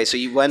 Okay, so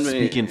you went...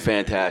 Speaking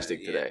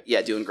fantastic today.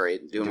 Yeah, doing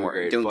great. Doing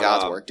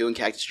God's work. Doing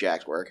Cactus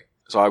Jack's work.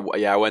 So,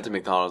 I went to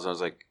McDonald's and I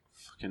was like,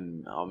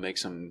 fucking, I'll make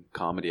some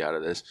comedy out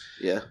of this.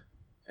 Yeah.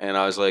 And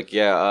I was like,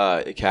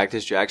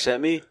 Cactus Jack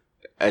sent me.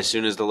 As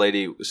soon as the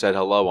lady said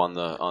hello on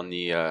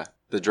the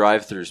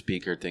drive-through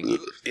speaker thingy.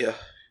 Yeah.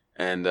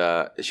 And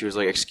she was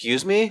like,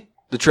 excuse me?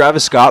 The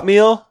Travis Scott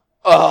meal?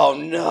 Oh,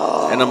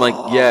 no. And I'm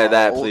like, yeah,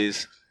 that,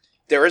 please.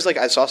 There was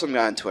I saw some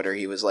guy on Twitter,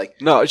 he was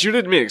like... No, she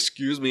didn't mean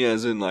excuse me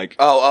as in like...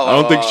 I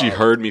don't think she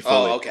heard me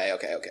fully. Oh, okay.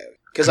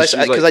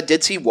 Because I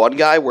did see one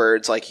guy where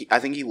it's like, I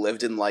think he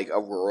lived in like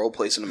a rural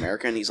place in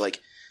America, and he's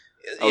like...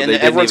 and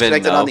everyone's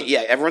connected on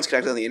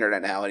the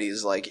internet now, and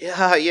he's like,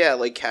 yeah,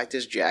 like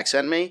Cactus Jack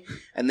sent me.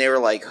 And they were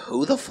like,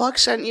 who the fuck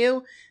sent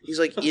you? He's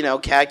like,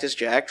 Cactus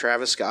Jack,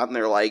 Travis Scott, and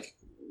they're like...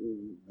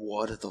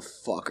 What the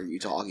fuck are you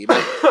talking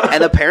about?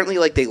 And apparently,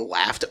 like, they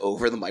laughed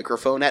over the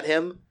microphone at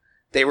him.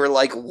 They were,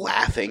 like,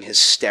 laughing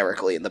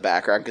hysterically in the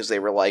background because they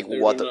were like,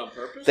 what the...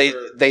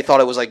 They thought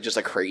it was, like, just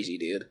a crazy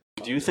dude.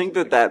 Do you think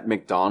that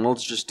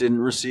McDonald's just didn't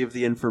receive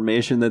the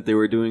information that they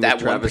were doing that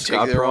Travis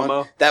Scott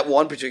promo? That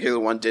one particular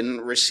one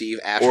didn't receive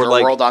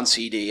Astroworld on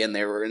CD, and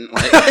they were in,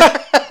 like...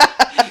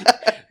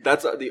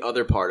 That's the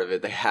other part of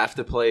it. They have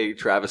to play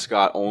Travis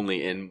Scott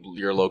only in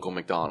your local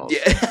McDonald's.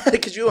 Yeah,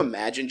 could you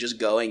imagine just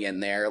going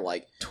in there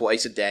like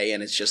twice a day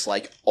and it's just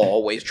like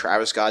always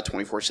Travis Scott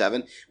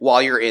 24/7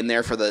 while you're in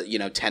there for the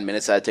 10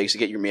 minutes that it takes to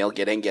get your meal,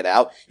 get in, get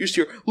out. You just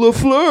hear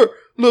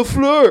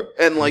LaFleur,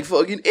 and like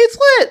fucking it's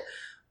lit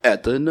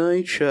at the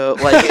night show.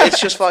 Like it's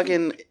just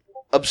fucking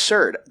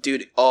absurd,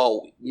 dude.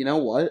 Oh, you know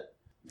what?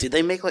 Did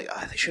they make they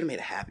should have made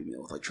a Happy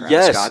Meal with like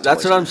Travis Scott? Yes,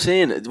 that's what I'm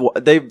saying.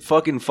 They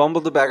fucking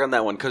fumbled the bag on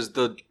that one because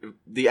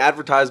the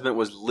advertisement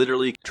was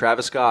literally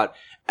Travis Scott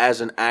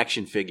as an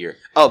action figure.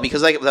 Oh,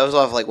 because that was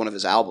off like one of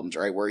his albums,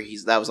 right? Where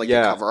that was like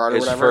the cover art or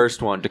whatever. His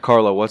first one,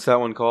 DeCarlo. What's that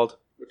one called?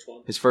 Which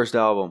one? His first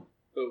album.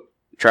 Who?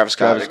 Travis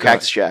Scott,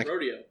 Cactus Jack.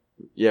 Rodeo.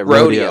 Yeah,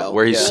 Rodeo,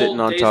 where he's sitting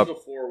on top. Days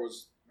Before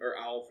was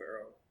Owl Pharaoh.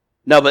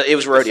 No, but it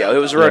was Rodeo. It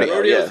was Rodeo.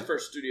 Rodeo was the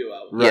first studio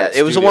album. Right, yeah,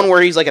 it was the one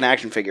where he's like an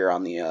action figure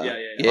on the on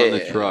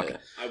the truck. Yeah.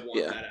 I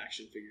want that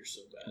action figure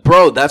so bad.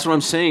 Bro, that's what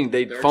I'm saying.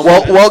 They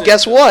well,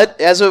 guess what?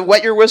 As a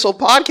Wet Your Whistle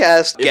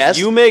podcast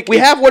guest, we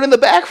have one in the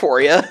back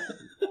for you.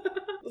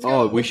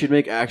 Oh, we should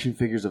make action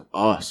figures of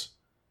us.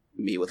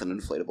 Me with an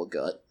inflatable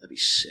gut. That'd be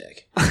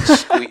sick.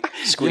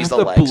 Squeeze the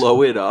legs.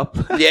 Blow it up.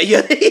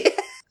 Yeah.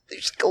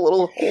 There's like a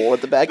little hole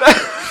at the back.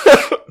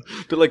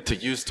 They're like, to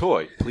use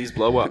toy. Please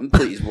blow up.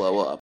 Please blow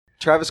up.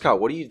 Travis Scott,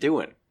 what are you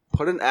doing?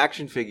 Put an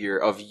action figure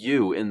of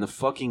you in the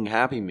fucking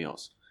Happy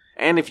Meals.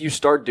 And if you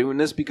start doing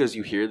this because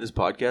you hear this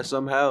podcast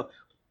somehow,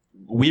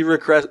 we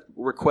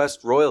request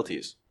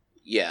royalties.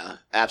 Yeah,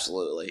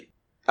 absolutely.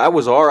 That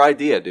was our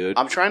idea, dude.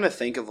 I'm trying to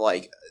think of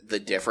like the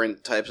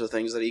different types of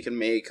things that he can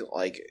make.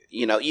 Like,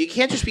 you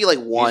can't just be like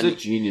one. He's a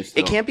genius, though.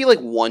 It can't be like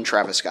one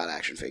Travis Scott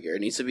action figure.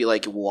 It needs to be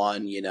like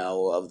one,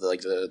 of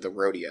the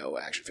Rodeo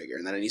action figure,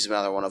 and then it needs to be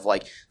another one of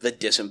like the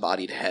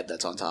disembodied head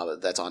that's on top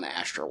of that's on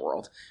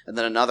Astroworld, and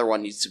then another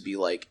one needs to be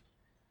like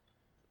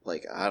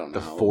I don't know,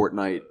 the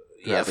Fortnite.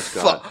 Yeah,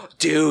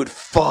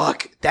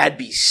 fuck, that'd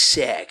be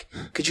sick.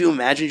 Could you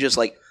imagine just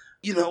like,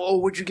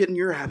 what'd you get in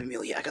your Happy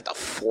Meal? Yeah, I got the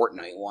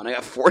Fortnite one. I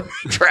got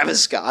Fortnite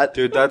Travis Scott.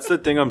 Dude, that's the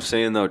thing I'm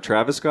saying, though.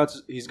 Travis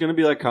Scott's, he's going to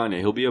be like Kanye.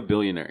 He'll be a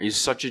billionaire. He's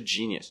such a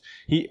genius.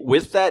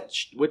 With that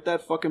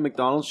fucking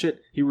McDonald's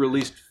shit, he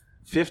released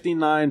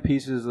 59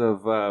 pieces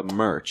of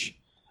merch.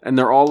 And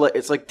they're all,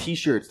 it's like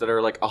t-shirts that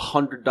are like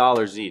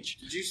 $100 each.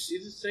 Did you see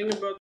the thing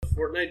about the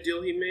Fortnite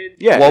deal he made?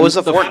 Yeah. What was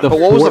the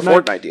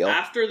Fortnite deal?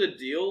 After the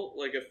deal,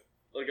 like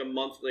a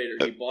month later,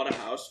 he bought a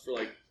house for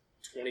like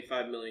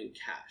 $25 million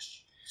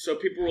cash. So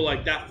people were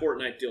like, that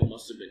Fortnite deal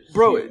must have been huge.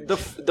 Bro, the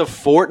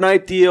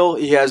Fortnite deal,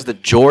 he has the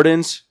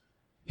Jordans.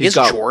 He has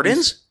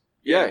Jordans?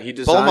 Yeah, he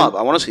designed... Pull him up.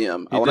 I want to see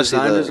him. I want to see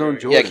his own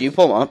Jordans. Yeah, can you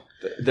pull him up?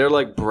 They're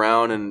like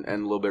brown and a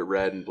little bit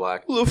red and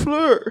black.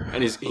 LaFleur.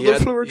 And he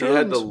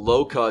had the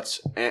low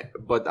cuts,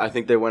 but I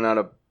think they went out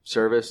of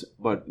service,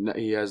 but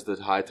he has the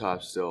high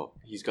tops still.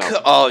 He's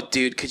got... Oh,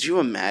 dude, could you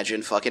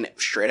imagine fucking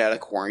straight out of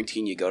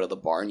quarantine, you go to the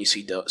bar and you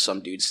see some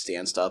dude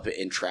stands up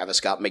in Travis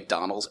Scott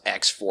McDonald's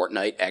X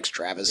Fortnite X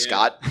Travis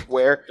Scott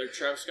wear? They're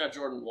Travis Scott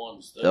Jordan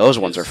 1s. Those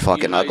ones are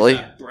fucking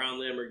ugly. Brown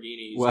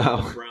Lamborghinis.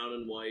 Wow. Brown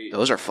and white.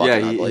 Those are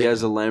fucking ugly. He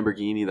has a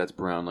Lamborghini that's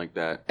brown like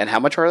that. And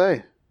how much are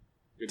they?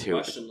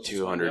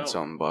 200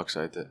 something bucks,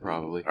 I think,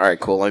 probably. All right,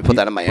 cool. Let me put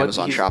that in my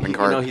Amazon shopping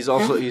cart. He's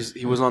also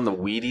he was on the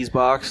Wheaties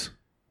box.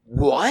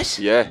 What?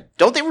 Yeah.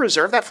 Don't they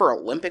reserve that for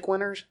Olympic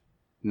winners?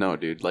 No,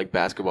 dude. Like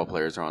basketball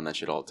players are on that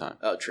shit all the time.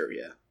 Oh, true.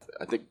 Yeah.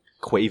 I think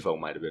Quavo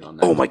might have been on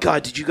that. Oh my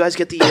god! Did you guys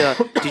get the?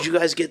 Did you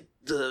guys get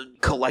the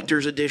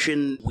collector's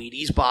edition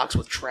Wheaties box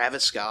with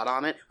Travis Scott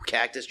on it,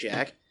 Cactus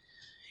Jack.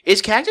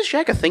 Is Cactus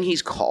Jack a thing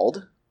he's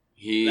called?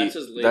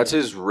 That's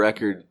his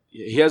record.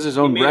 He has his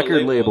own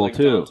record label like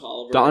too.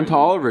 Don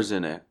Toliver's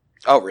in it.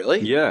 Oh, really?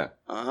 Yeah.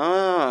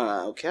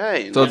 Ah,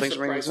 okay. So what's the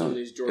price on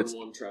these Jordan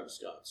 1 Travis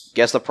Scotts?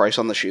 Guess the price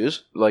on the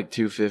shoes? Like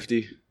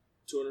 $250.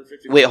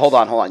 $250. Wait, hold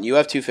on. You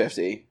have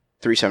 $250.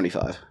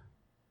 $375.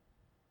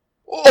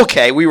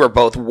 Okay, we were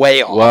both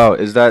way off. Wow,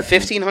 is that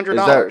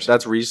 $1,500?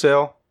 That's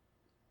resale?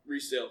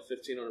 Resale,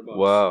 $1,500.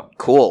 Wow,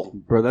 cool,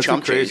 bro. That's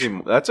Chump crazy.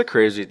 change. That's a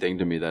crazy thing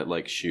to me. That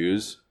like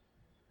shoes,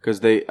 because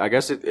I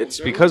guess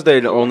it's because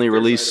they only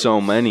release so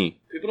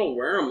many. People don't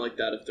wear them like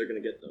that if they're gonna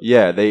get them.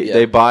 Yeah,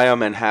 they buy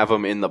them and have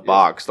them in the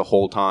box the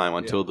whole time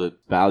until the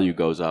value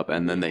goes up,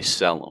 and then they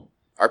sell them.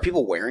 Are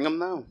people wearing them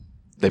though?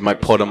 They might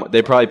put them.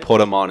 They probably put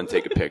them on and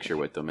take a picture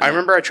with them. I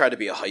remember I tried to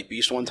be a hype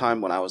beast one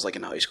time when I was like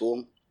in high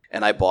school,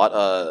 and I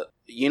bought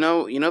you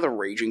know the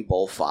Raging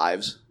Bull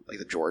 5s, like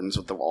the Jordans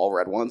with the all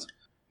red ones.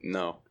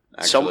 No.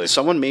 Actually.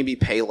 Someone made me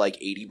pay like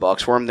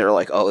 $80 for them. They're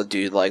like, "Oh,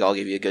 dude, like I'll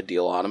give you a good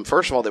deal on them."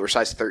 First of all, they were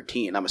size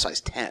 13. I'm a size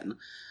 10.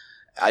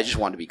 I just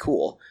wanted to be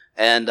cool,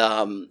 and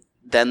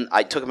then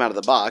I took them out of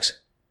the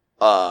box.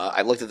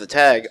 I looked at the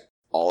tag,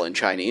 all in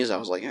Chinese. I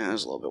was like,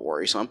 that's a little bit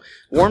worrisome.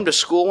 Wore them to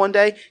school one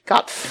day,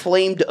 got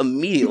flamed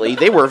immediately.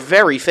 They were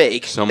very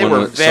fake. They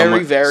were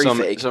very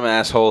fake. Some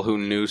asshole who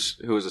was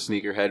a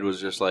sneakerhead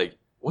was just like,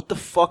 "What the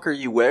fuck are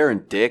you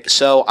wearing, dick?"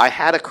 So I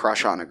had a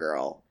crush on a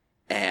girl,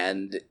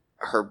 and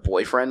her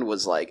boyfriend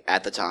was like,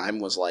 at the time,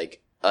 was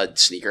like a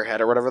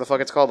sneakerhead or whatever the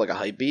fuck it's called, like a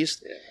hype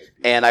beast. Yeah,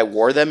 and I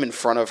wore them in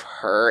front of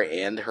her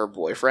and her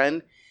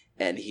boyfriend,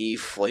 and he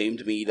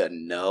flamed me to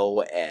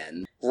no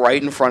end.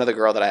 Right in front of the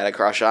girl that I had a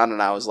crush on,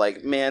 and I was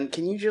like, man,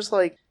 can you just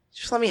let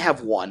me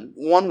have one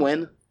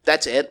win?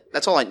 That's it.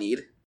 That's all I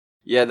need.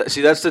 Yeah,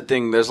 see, that's the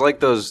thing. There's like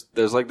those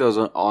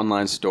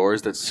online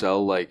stores that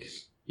sell like,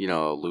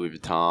 Louis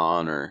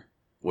Vuitton or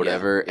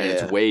whatever, and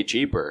it's way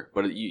cheaper.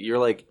 But you're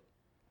like,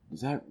 is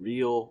that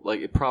real?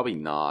 Like, it probably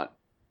not.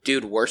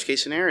 Dude, worst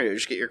case scenario,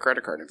 just get your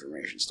credit card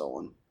information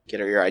stolen. Get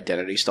your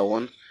identity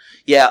stolen.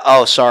 Yeah,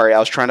 oh, sorry. I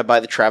was trying to buy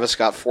the Travis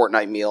Scott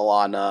Fortnite meal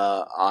on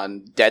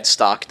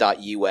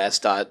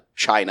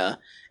deadstock.us.china,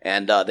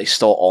 and they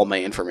stole all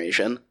my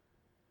information.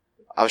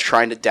 I was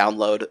trying to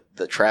download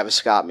the Travis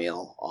Scott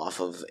meal off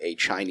of a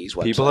Chinese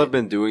website. People have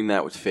been doing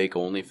that with fake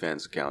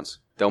OnlyFans accounts.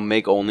 They'll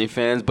make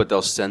OnlyFans, but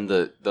they'll send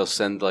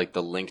like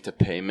the link to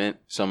payment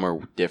somewhere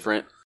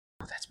different.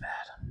 Oh, that's bad.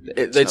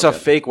 It's a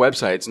fake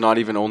website. It's not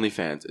even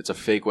OnlyFans. It's a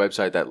fake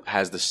website that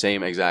has the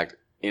same exact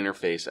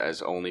interface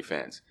as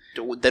OnlyFans.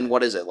 Then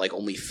what is it? Like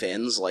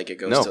OnlyFins? Like it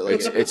goes to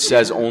like it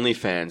says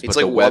OnlyFans, it's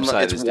but like the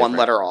website is one different.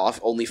 letter off.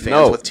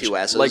 OnlyFans with two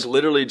S's. Like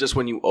literally, just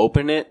when you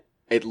open it,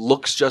 it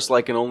looks just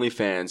like an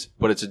OnlyFans,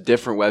 but it's a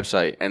different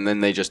website, and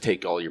then they just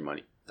take all your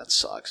money. That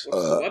sucks.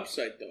 What's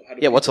the website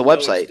though? What's the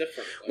website?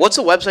 What's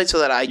the website so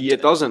that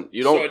it doesn't.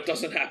 You don't. So it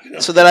doesn't happen.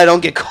 So that I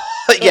don't get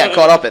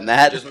caught up in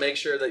that. Just make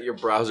sure that your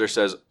browser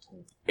says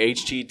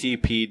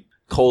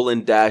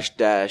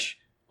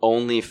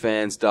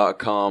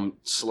http://onlyfans.com/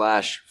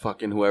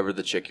 fucking whoever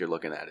the chick you're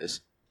looking at is.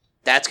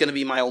 That's gonna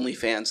be my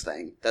OnlyFans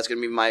thing. That's gonna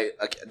be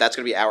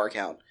our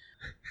account.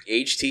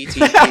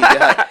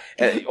 http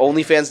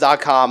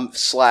onlyfans.com/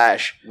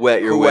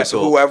 wet your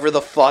whistle. Whoever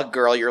the fuck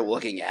girl you're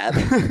looking at.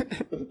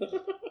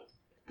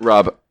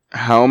 Rob,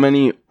 how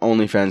many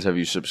OnlyFans have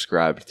you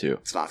subscribed to?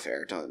 It's not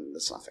fair.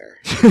 That's not fair.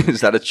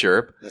 Is that a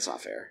chirp? That's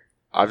not fair.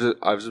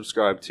 I've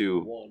subscribed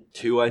to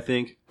 2, I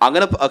think. I'm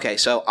gonna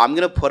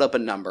put up a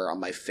number on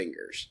my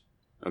fingers.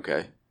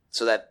 Okay.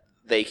 So that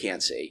they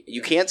can't see.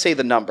 You can't say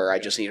the number. I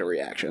just need a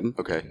reaction.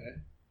 Okay.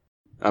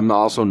 I'm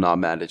also not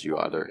mad at you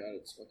either. God,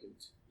 it's fucking...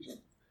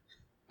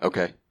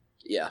 Okay.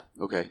 Yeah.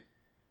 Okay.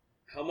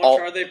 How much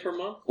are they per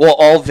month? Well,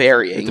 all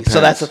varying.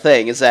 So that's the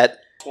thing. Is that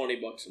 $20?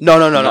 No.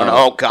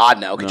 Oh God,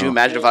 no. Could you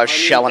imagine if I was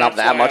shelling out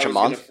that much a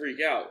month? I was gonna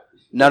freak out.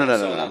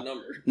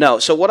 No.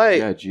 So what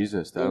I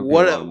Jesus, that would be a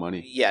lot of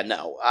money. Yeah,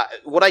 no.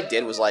 What I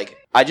did was like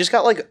I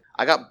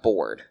got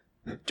bored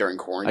during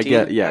quarantine.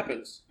 I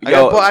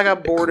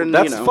got bored, and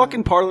that's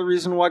fucking part of the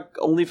reason why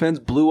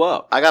OnlyFans blew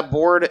up. I got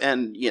bored,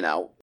 and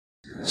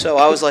so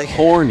I was like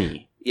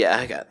horny. Yeah,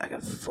 I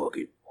got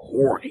fucking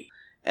horny,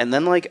 and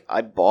then like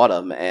I bought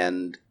them,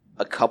 and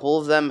a couple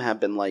of them have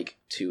been like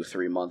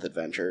 2-3 month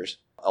adventures.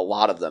 A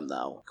lot of them,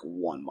 though,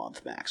 1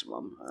 month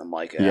maximum. I'm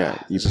like,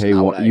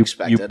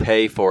 you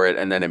pay for it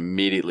and then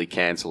immediately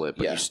cancel it,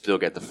 but you still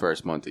get the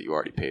first month that you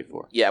already paid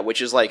for. Yeah,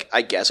 which is like,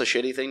 I guess, a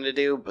shitty thing to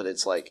do, but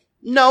it's like,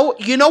 no,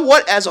 you know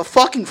what? As a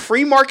fucking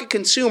free market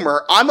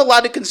consumer, I'm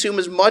allowed to consume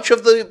as much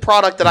of the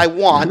product that I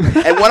want,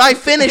 and when I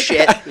finish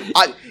it,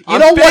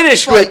 I'm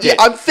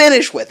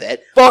finished with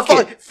it. Fuck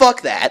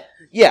that.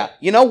 Yeah,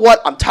 you know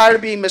what? I'm tired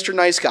of being Mr.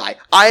 Nice Guy.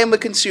 I am a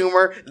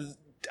consumer.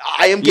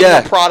 I am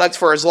getting a product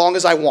for as long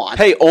as I want.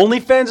 Hey,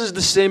 OnlyFans is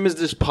the same as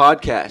this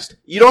podcast.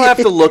 You don't have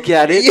to look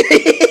at it.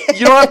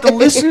 You don't have to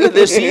listen to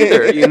this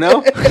either,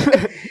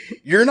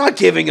 You're not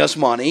giving us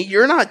money.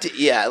 You're not...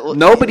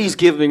 Nobody's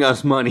giving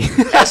us money.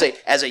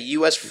 As a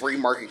U.S. free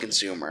market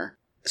consumer,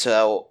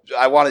 So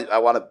I want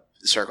to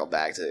circle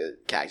back to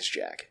Cactus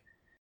Jack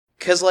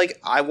because like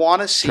I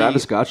want to see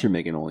Travis Scott should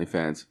make an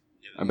OnlyFans.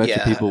 I bet you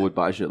people would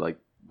buy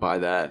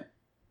that.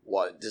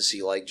 What does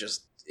he like?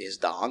 Just his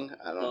dong?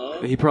 I don't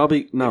know. He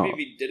probably no. Maybe if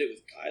he did it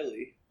with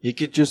Kylie. He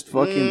could just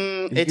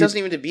fucking. It doesn't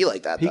even be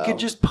like that. He could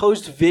just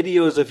post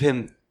videos of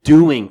him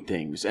doing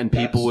things, and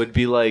people would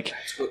be like,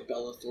 "That's what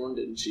Bella Thorne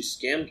did, and she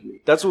scammed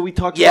me." That's what we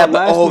talked about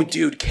last week.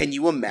 Dude, can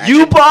you imagine?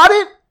 You bought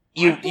it?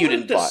 You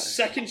didn't buy it. The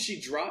second she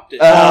dropped it.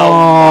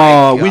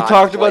 Oh, my we God,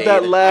 talked about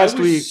that Blade. last I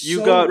was week. You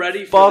so got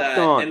ready for fucked that,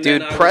 on. and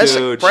Dude, then I press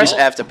was-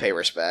 F to pay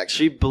respect.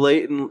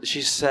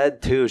 She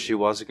said too she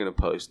wasn't going to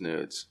post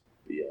nudes.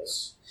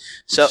 Yes.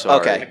 So sorry. I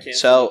okay, canceled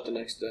so it the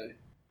next day.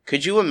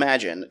 could you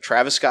imagine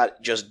Travis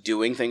Scott just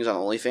doing things on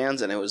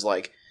OnlyFans and it was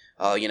like,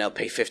 oh,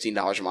 pay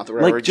 $15 a month or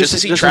whatever, Like, just to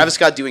see Travis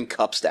Scott doing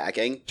cup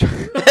stacking?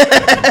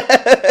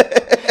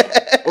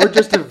 Or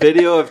just a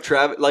video of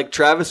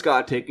Travis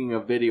Scott taking a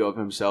video of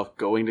himself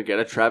going to get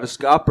a Travis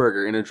Scott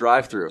burger in a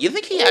drive-thru. You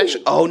think he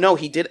actually? Oh no,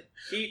 he did.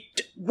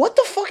 What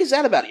the fuck is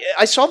that about?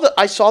 I saw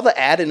the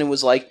ad and it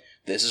was like,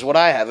 this is what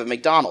I have at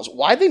McDonald's.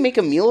 Why'd they make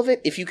a meal of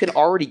it if you can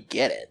already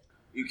get it?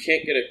 You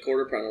can't get a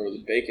quarter pounder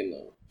with bacon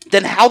though.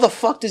 Then how the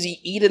fuck does he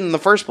eat it in the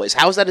first place?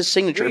 How is that his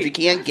signature if he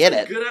can't get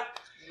it?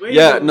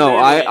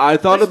 I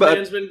thought about. This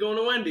man's been going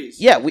to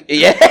Wendy's. Yeah, he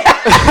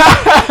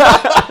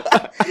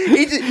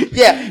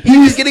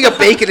was getting a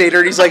Baconator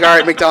and he's like, all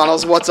right,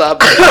 McDonald's, what's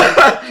up?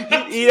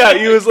 Yeah,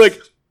 he was like,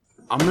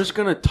 I'm just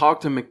gonna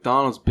talk to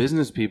McDonald's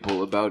business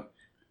people about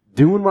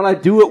doing what I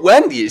do at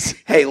Wendy's.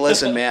 Hey,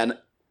 listen, man.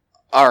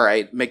 All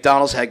right,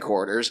 McDonald's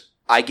headquarters.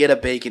 I get a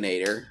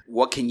Baconator.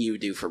 What can you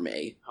do for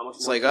me?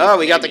 It's like,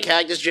 we got the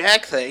Cactus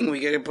Jack thing. We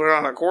got to put it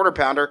on a quarter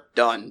pounder.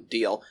 Done.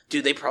 Deal.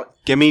 Dude, they probably...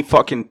 Give me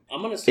fucking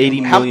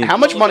 80 million. How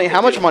much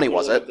money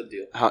was it?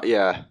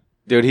 Yeah.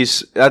 Dude,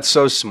 that's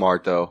so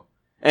smart, though.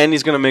 And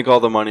he's going to make all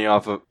the money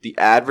off of the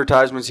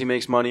advertisements he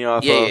makes money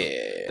off of.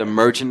 The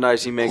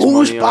merchandise he makes money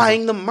off of. Who's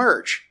buying the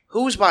merch?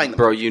 Who's buying the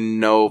merch? Bro,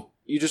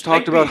 you just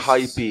talked about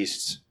hype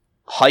beasts.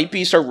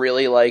 Hypebeasts are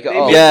really like, they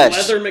make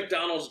leather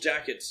McDonald's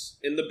jackets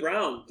in the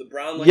brown. The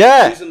brown, like,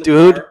 in the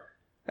dude. bar.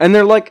 And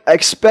they're like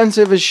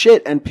expensive as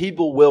shit, and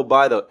people will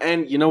buy them.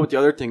 And you know what the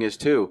other thing is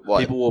too? What?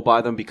 People will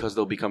buy them because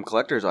they'll become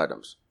collector's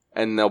items,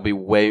 and they'll be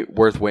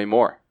worth way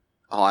more.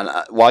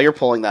 While you're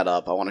pulling that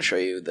up, I want to show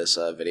you this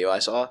video I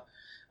saw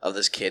of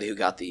this kid who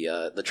got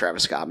the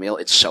Travis Scott meal.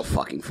 It's so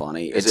fucking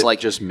funny. It's like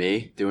just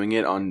me doing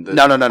it on the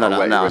no, fuck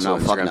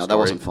Instagram no, that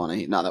wasn't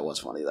funny. No, that was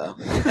funny though.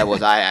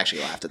 I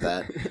actually laughed at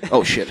that.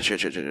 Oh shit.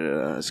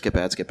 Skip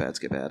ad.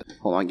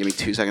 Hold on, give me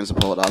 2 seconds to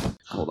pull it up.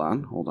 Hold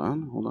on.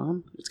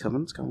 It's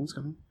coming.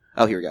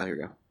 Oh, here we go.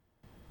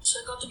 So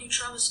I got the new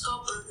Travis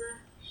Scott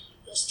burger.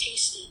 Let's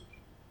taste it.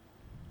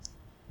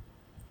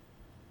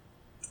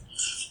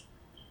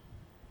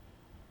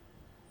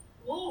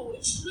 Whoa,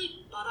 it's lit.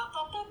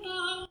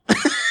 Ba-da-ba-ba-ba.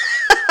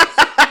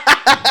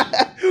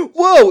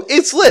 Whoa,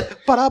 it's lit.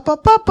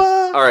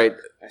 Ba-da-ba-ba-ba. All right,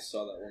 I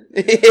saw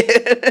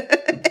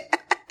that one.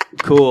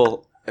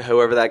 cool.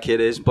 Whoever that kid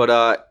is, but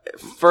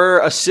for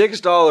a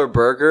 $6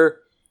 burger,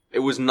 it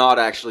was not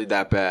actually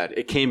that bad.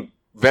 It came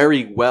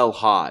very well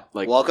hot.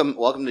 Like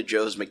welcome to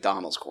Joe's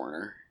McDonald's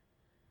corner.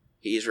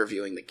 He's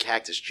reviewing the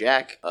Cactus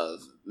Jack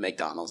of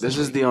McDonald's. This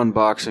is the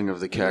unboxing of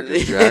the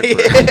Cactus Jack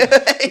burger.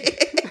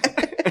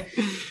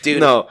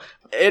 Dude, no.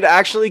 It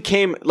actually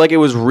came, like, it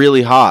was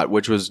really hot,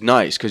 which was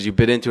nice, because you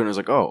bit into it and it was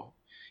like, oh,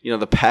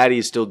 the patty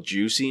is still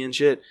juicy and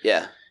shit.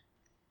 Yeah.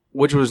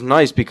 Which was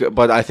nice,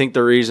 but I think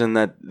the reason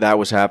that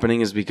was happening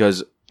is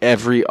because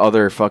every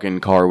other fucking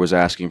car was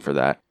asking for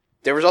that.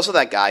 There was also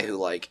that guy who,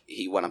 like,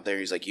 he went up there,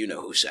 he's like, you know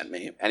who sent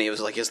me. And he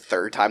was, like, his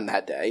third time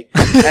that day.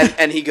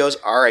 and he goes,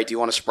 all right, do you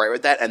want to spray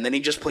with that? And then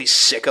he just plays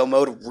sicko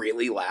mode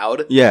really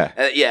loud. Yeah.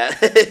 Yeah.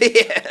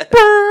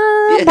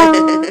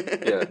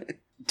 Yeah.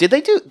 Did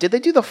they do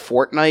the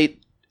Fortnite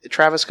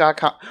Travis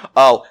Scott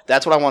Oh,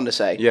 that's what I wanted to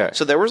say. Yeah.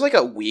 So there was like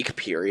a week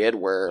period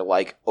where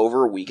like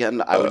over a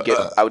weekend I would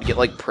get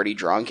like pretty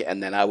drunk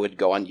and then I would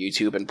go on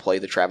YouTube and play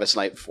the Travis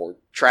Scott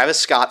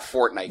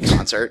Fortnite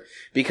concert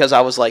because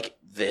I was like,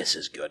 this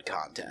is good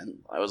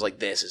content. I was like,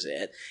 this is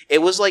it.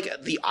 It was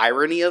like the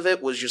irony of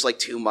it was just like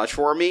too much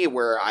for me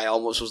where I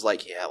almost was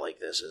like, yeah,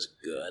 like this is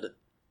good.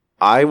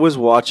 I was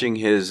watching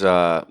his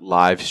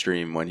live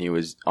stream when he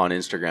was on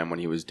Instagram when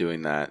he was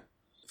doing that.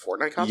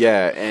 Fortnite content?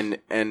 Yeah,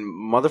 and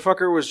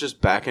motherfucker was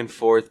just back and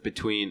forth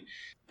between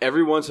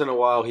every once in a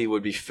while he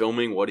would be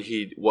filming what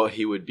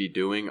he would be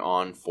doing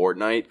on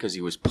Fortnite because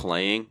he was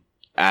playing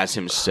as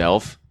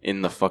himself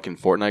in the fucking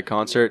Fortnite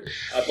concert.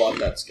 I bought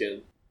that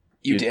skin.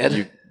 You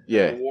did?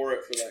 Yeah. I wore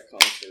it for that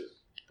concert.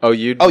 Oh,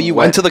 you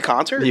went to the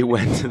concert? You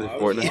went to the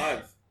Fortnite.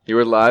 Live. You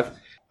were live?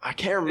 I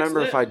can't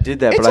remember if I did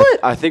that, It's but lit.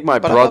 I think my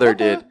brother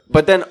did.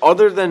 But then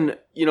other than,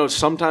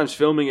 sometimes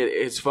filming it,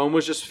 his phone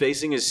was just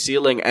facing his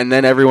ceiling, and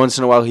then every once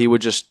in a while he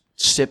would just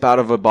sip out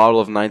of a bottle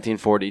of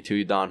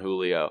 1942 Don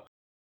Julio.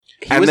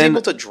 He was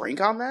able to drink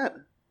on that?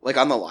 Like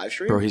on the live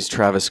stream? Bro, he's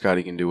Travis Scott.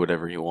 He can do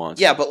whatever he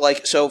wants. Yeah, but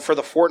like, so for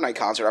the Fortnite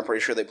concert, I'm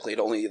pretty sure they played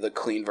only the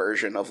clean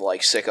version of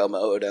like sicko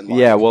mode and like,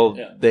 Yeah, well,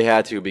 they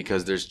had to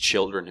because there's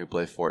children who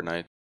play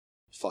Fortnite.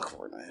 Fuck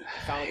Fortnite.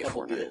 I found a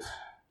couple deals.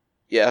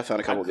 Yeah, I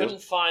found a couple I couldn't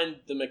deals. find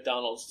the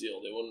McDonald's deal.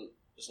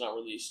 It's not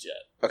released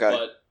yet. Okay.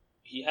 But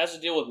he has a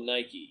deal with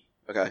Nike.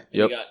 Okay. And he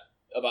got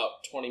about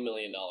 $20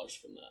 million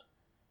from that.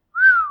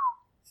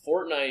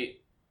 Fortnite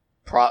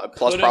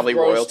plus probably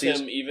royalties.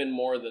 Him even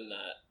more than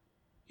that.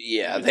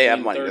 Yeah, they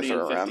have money to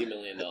throw around.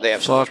 They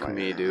have so much Fuck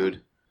money. me,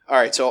 dude. All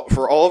right, so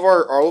for all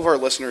of our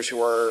listeners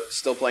who are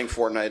still playing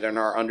Fortnite and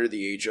are under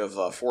the age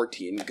of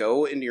 14,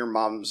 go into your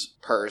mom's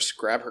purse,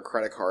 grab her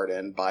credit card,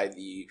 and buy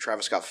the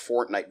Travis Scott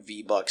Fortnite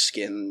V-Buck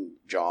skin,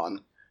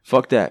 John.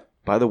 Fuck that.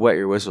 Buy the Wet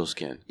Your Whistle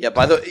skin. Yeah,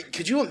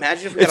 could you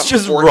imagine if we It's had a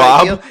just Fortnite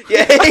Rob. deal?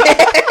 Yeah.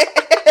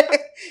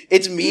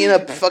 It's me in a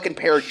fucking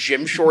pair of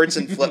gym shorts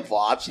and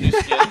flip-flops. Yeah,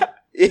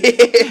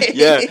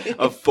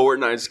 a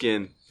Fortnite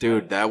skin.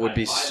 Dude, that would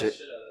be sick.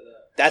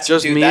 That's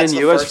just dude, me that's and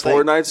the you as first thing.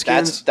 Fortnite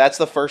skins. That's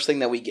the first thing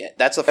that we get.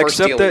 That's the first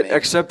deal we make.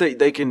 Except that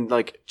they can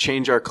like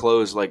change our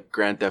clothes like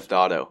Grand Theft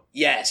Auto.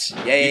 Yes.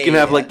 Yeah. You can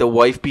have like the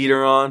wife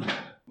beater on.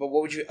 But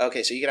what would you?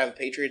 Okay, so you can have a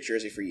Patriots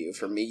jersey for you.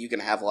 For me, you can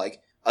have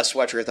like a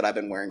sweatshirt that I've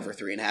been wearing for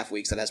 3.5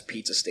 weeks that has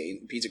pizza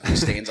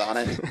grease stains on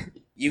it.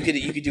 You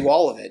could do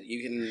all of it.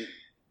 You can.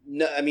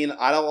 No, I mean,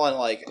 I don't want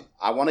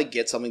I want to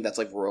get something that's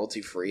like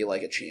royalty free,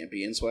 like a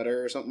Champion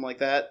sweater or something like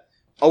that.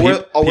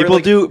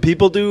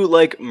 People do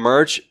like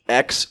merch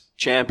X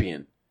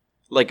Champion.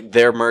 Like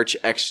their merch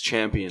X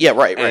Champion. Yeah,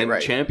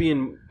 right.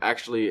 Champion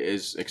actually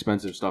is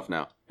expensive stuff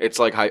now. It's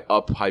like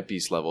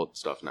Hypebeast level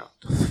stuff now.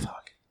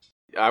 Fuck.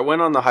 I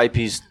went on the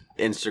Hypebeast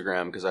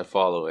Instagram because I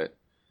follow it.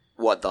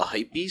 What, the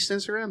Hypebeast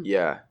Instagram?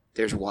 Yeah.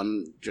 There's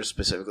one just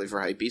specifically for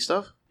Hypebeast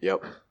stuff?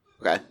 Yep.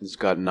 Okay. It's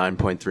got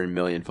 9.3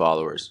 million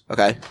followers.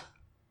 Okay.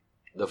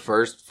 The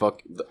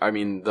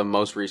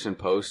most recent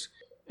post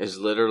is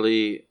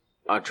literally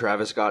a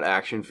Travis Scott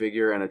action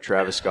figure and a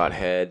Travis Scott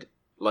head.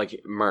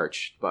 Like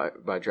merch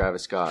by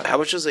Travis Scott. How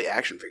much does the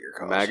action figure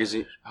cost?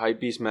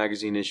 Hypebeast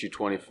magazine issue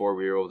 24.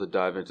 We were able to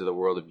dive into the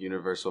world of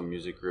Universal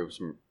Music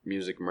Group's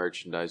music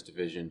merchandise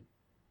division.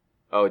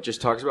 Oh, it just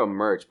talks about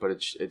merch, but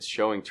it's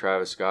showing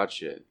Travis Scott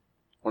shit.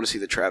 I want to see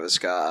the Travis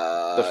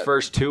Scott. The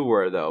first two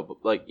were though, but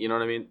like you know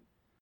what I mean.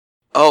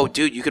 Oh,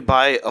 dude, you could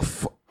buy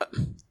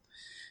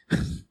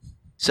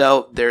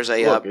So there's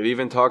a. Look, it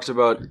even talks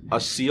about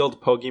a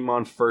sealed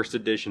Pokemon First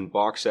Edition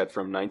box set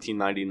from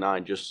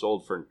 1999 just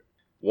sold for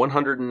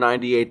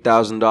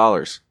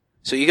 $198,000.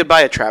 So you could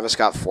buy a Travis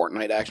Scott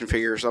Fortnite action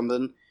figure or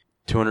something.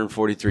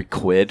 243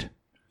 quid.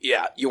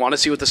 Yeah, you want to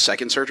see what the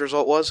second search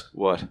result was?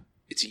 What?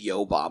 It's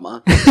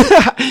Yo-Bama.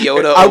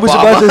 Yoda. I was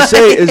about to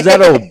say, is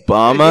that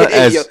Obama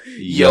as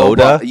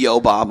Yoda?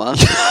 Yo-Bama.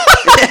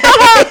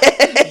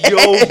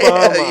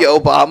 Yo-Bama.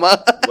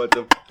 Yo-Bama. What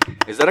the?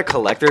 Is that a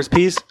collector's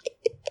piece?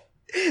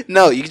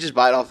 No, you can just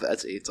buy it off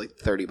Etsy. It's like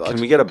 $30.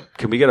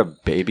 Can we get a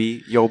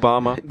baby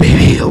Obama?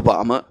 Baby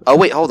Obama. Oh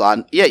wait, hold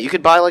on. Yeah, you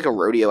could buy like a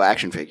rodeo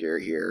action figure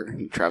here.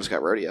 Travis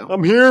Scott Rodeo.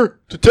 I'm here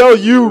to tell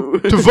you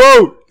to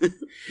vote.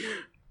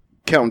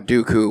 Count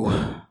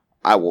Dooku,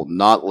 I will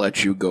not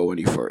let you go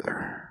any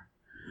further.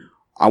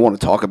 I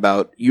want to talk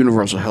about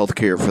universal health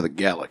care for the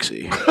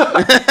galaxy.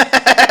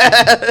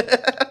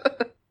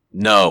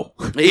 No.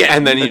 Yeah.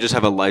 And then you just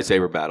have a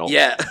lightsaber battle.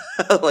 Yeah.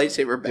 A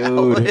lightsaber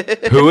battle.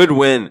 Dude, who would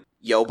win?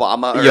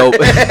 Yo-Bama.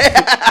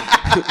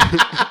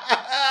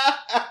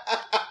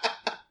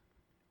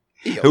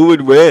 Who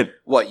would win?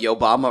 What,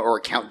 Yo-Bama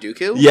or Count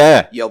Dooku?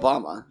 Yeah.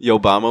 Yo-Bama.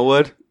 Obama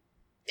would?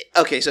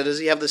 Okay, so does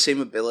he have the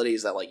same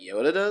abilities that like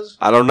Yoda does?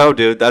 I don't know,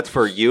 dude. That's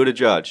for you to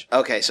judge.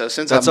 Okay, so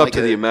since that's I'm up like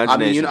to the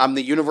imagination. I'm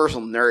the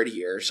universal nerd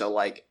here, so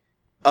like,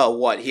 oh,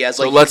 what he has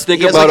like. So let's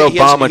think about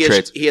Obama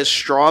traits. He has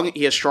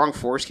strong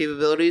force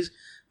capabilities,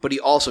 but he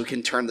also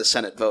can turn the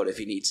Senate vote if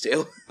he needs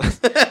to.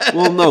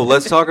 Well, no,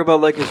 let's talk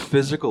about like his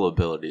physical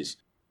abilities.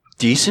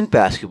 Decent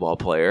basketball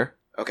player.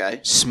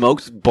 Okay.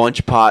 Smoked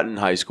bunch pot in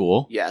high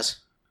school. Yes.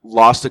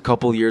 Lost a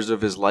couple years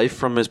of his life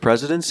from his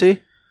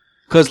presidency.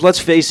 Because let's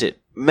face it,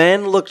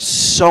 man looked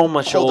so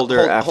much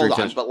older after he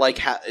touched. But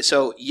like,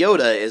 so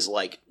Yoda is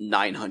like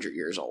 900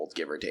 years old,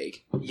 give or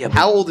take. Yeah.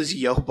 How old is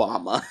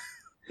Yo-Bama?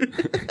 Are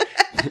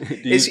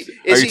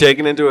you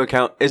taking into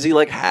account? Is he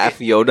like half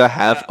Yoda,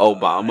 half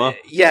Obama?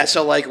 Yeah.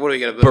 So like, what are we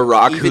gonna?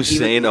 Barack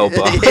Hussein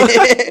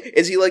Obama.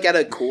 Is he like at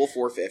a cool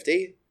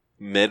 450?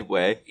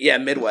 Midway. Yeah,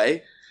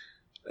 midway.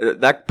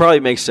 That probably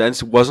makes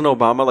sense. Wasn't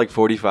Obama like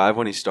 45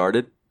 when he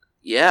started?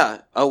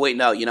 Yeah. Oh wait,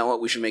 no. You know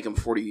what? We should make him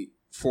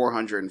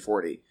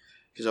 440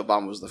 because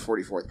Obama was the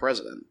 44th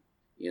president.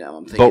 You know,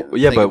 I'm thinking,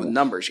 with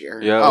numbers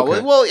here. Yeah. Oh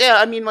okay. Well, yeah.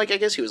 I mean, like, I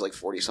guess he was like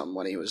 40 something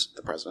when he was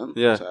the president.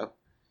 Yeah. So.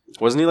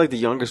 Wasn't he like the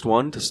youngest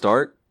one to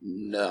start?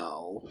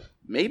 No.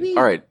 Maybe.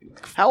 All right.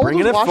 How old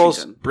was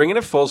Washington? Bringing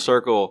it full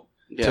circle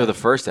to the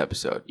first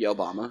episode. Yeah,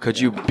 Obama. Could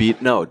you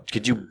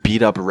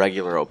beat up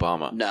regular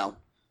Obama? No.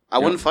 I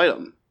wouldn't fight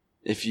him.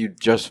 If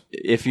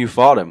you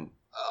fought him.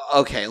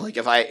 Okay, like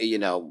if I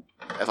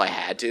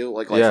had to,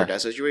 like for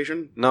death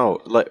situation? No,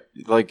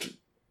 like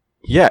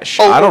Yeah,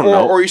 Oh, I don't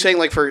know. Or are you saying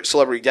like for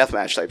celebrity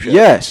deathmatch type shit?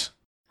 Yes.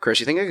 Chris,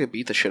 you think I could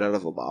beat the shit out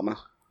of Obama?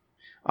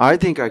 I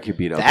think I could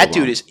beat up That Obama.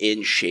 dude is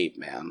in shape,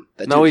 man.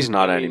 No, he's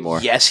not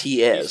anymore. Yes,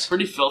 he He's is.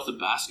 pretty filthy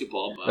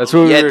basketball. But That's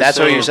what we were That's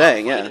what saying. you're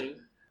saying, yeah.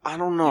 I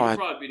don't You know. could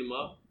probably beat him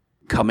up.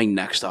 Coming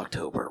next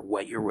October,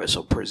 Wet Your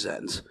Whistle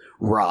presents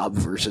Rob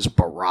versus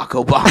Barack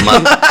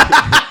Obama.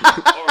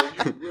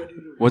 Are you ready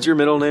to What's your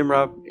middle name,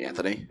 Rob?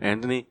 Anthony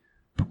Anthony?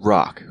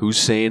 Rock.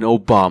 Hussein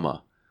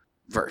Obama.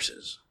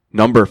 versus.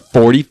 Number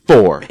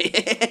 44.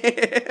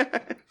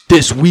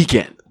 This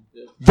weekend.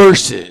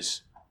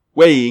 Versus.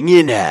 Weighing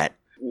in at.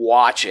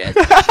 Watch it.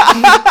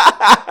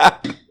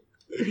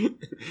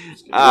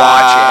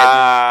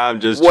 I'm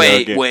just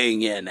joking.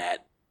 Weighing in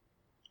at.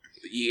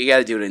 You got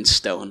to do it in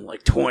stone,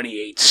 like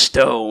 28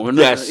 stone.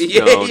 Yes,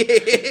 stone.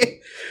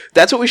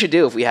 That's what we should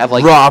do if we have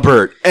like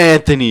Robert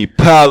Anthony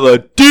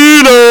Palladino.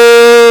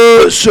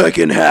 the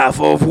second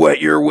half of Wet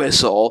Your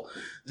Whistle.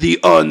 The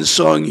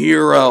unsung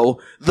hero,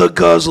 the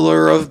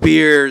guzzler of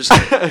beers,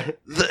 the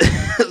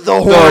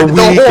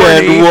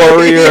weekend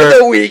warrior.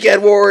 the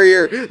weekend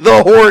warrior,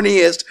 the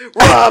horniest,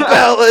 Rob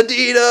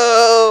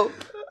Palladino.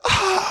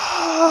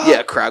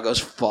 Yeah, crowd goes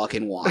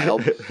fucking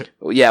wild.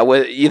 Yeah,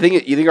 you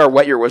think our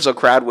Wet Your Whistle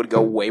crowd would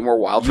go way more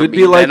wild for You'd me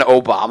be like- than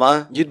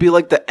Obama? You'd be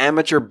like the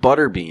amateur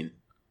Butterbean.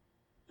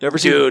 You ever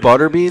seen Dude,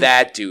 Butterbean?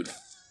 that dude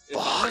If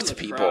I'm in fucked the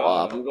people crowd,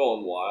 up. I'm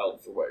going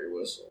wild for Wet Your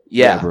Whistle.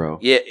 Yeah, bro.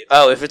 Yeah.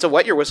 Oh, if it's a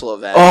Wet Your Whistle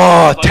event.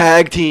 Oh,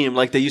 tag team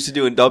like they used to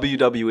do in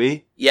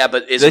WWE. Yeah,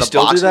 but is They it a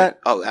still do boxing? that?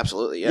 Oh,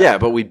 absolutely. Yeah,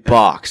 but we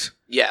box.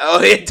 Yeah.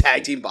 Oh, yeah,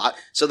 tag team bot.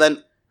 So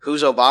then,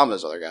 who's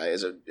Obama's other guy?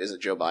 Is it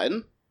Joe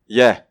Biden?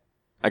 Yeah,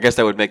 I guess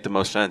that would make the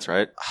most sense,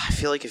 right? I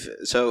feel like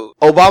so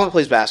Obama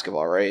plays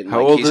basketball, right? And How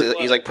like, old?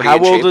 he's like pretty. How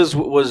in shape.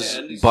 old was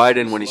Yeah, he's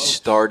Biden when he slow.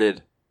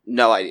 started?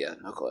 No idea.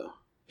 No clue.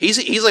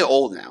 He's like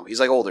old now. He's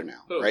like older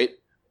now, Who? right?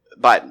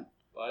 Biden.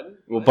 Biden?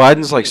 Well,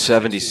 Biden's like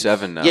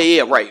 77 now.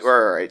 Yeah.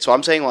 Right. So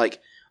I'm saying like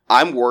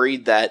I'm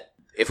worried that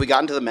if we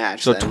got into the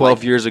match, So then, 12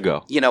 like, years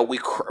ago. you know, we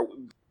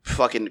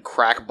fucking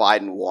crack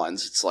Biden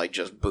once, it's like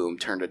just boom,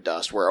 turn to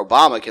dust. Where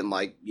Obama can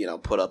like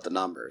put up the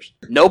numbers.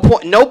 No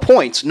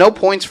points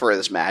for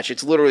this match.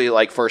 It's literally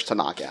like first to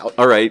knockout.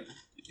 All right.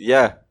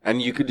 Yeah,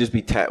 and you could just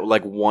be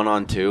like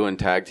 1-on-2 and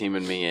tag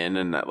teaming me in,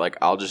 and like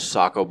I'll just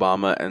sock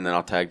Obama, and then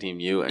I'll tag team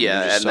you, and you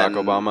just sock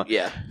Obama.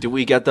 Yeah. Do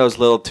we get those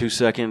little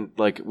 2-second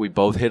like we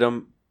both hit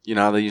him? You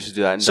know how they used to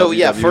do that in So WWE?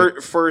 yeah,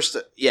 first,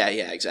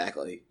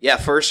 exactly. Yeah,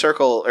 first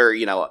circle, or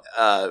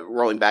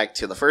rolling back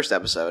to the first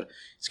episode,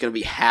 it's going to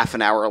be half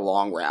an hour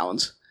long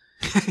rounds.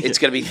 It's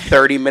going to be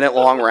 30-minute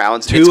long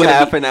rounds. It's Two gonna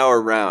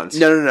half-an-hour rounds.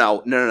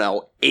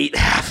 No. 8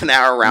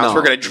 half-an-hour rounds. No.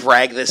 We're going to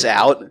drag this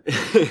out.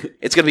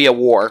 It's going to be a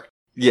war.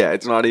 Yeah,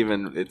 it's not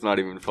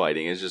even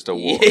fighting. It's just a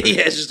war.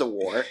 Yeah, it's just a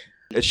war.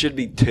 It should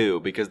be 2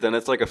 because then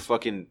it's like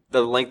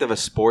the length of a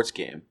sports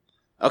game.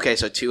 Okay,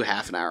 so 2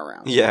 half-an-hour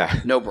rounds.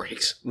 Yeah, No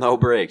breaks. no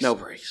breaks. No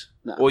breaks.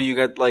 No. Well, you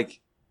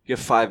get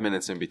 5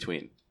 minutes in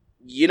between.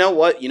 You know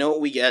what?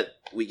 We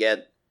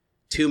get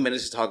 2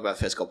 minutes to talk about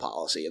fiscal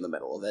policy in the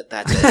middle of it.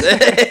 That's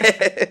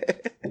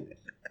it.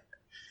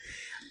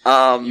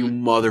 You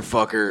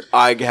motherfucker!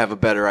 I have a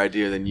better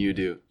idea than you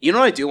do. You know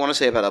what I do want to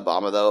say about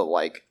Obama though?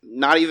 Like,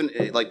 not even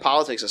like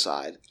politics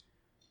aside,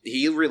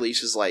 he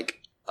releases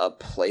like a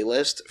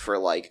playlist for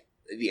like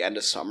the end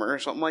of summer or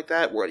something like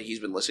that, where he's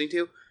been listening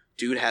to.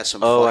 Dude has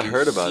some. Oh, I fucking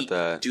heard about heat.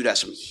 that. Dude has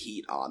some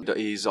heat on.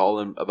 He's all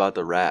about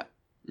the rap.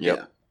 Yep.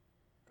 Yeah.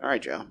 All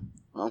right, Joe.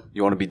 Well,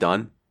 You want to be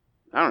done?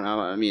 I don't know.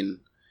 I mean,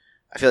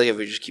 I feel like if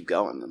we just keep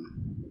going,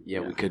 then Yeah,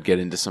 we could get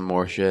into some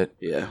more shit.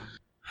 yeah.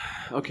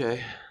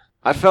 Okay.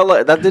 I felt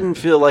like that didn't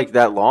feel like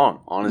that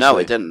long, honestly. No,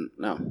 it didn't.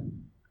 No.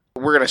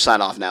 We're gonna sign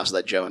off now so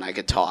that Joe and I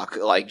could talk,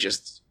 like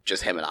just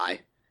him and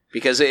I,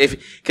 because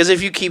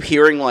if you keep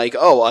hearing like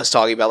us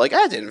talking about like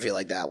it didn't feel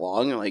like that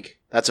long, like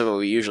that's what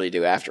we usually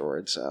do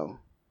afterwards. So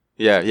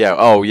Yeah.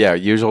 Oh, yeah.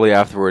 Usually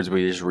afterwards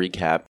we just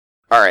recap.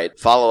 all right,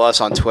 follow us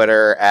on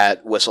Twitter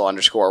at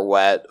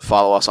whistle_wet.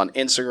 Follow us on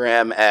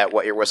Instagram at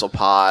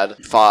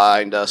whatyourwhistlepod.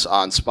 Find us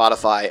on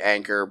Spotify,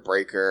 Anchor,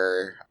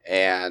 Breaker,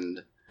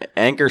 and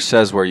Anchor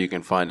says where you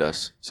can find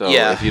us. So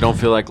Yeah. if you don't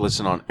feel like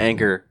listening on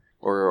Anchor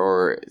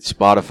or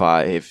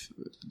Spotify,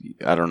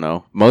 I don't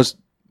know. Most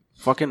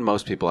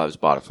people have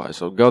Spotify,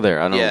 so go there.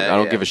 I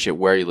don't give a shit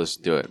where you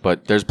listen to it,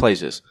 but there's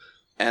places.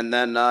 And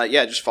then,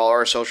 just follow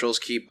our socials.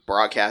 Keep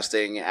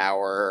broadcasting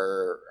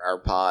our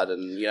pod,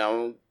 and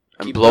And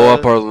keep blow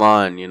up our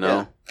line,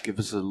 Yeah. Give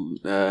us an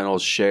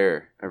old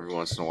share every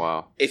once in a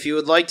while. If you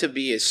would like to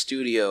be a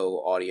studio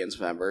audience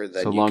member,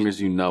 then So long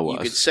as you know you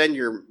us. could send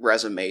your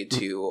resume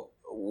to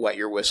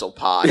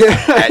wetyourwhistlepod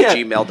at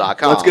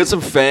gmail.com. Let's get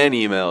some fan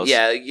emails.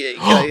 Yeah,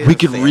 We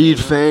could read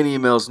fan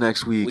emails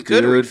next week. We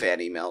could dude. read fan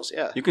emails.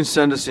 Yeah. You can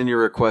send us in your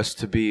request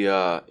to be,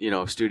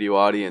 studio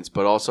audience,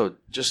 but also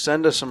just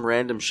send us some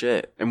random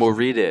shit and we'll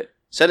read it.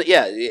 Send it.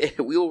 Yeah,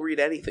 we will read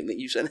anything that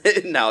you send.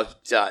 No,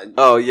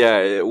 Oh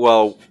yeah,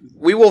 well,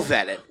 we will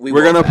vet it.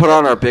 we're gonna put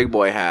on our big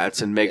boy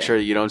hats and make sure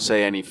you don't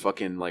say any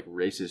fucking like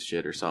racist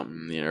shit or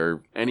something,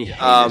 or any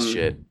heinous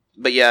shit.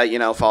 But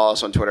yeah, follow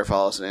us on Twitter,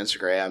 follow us on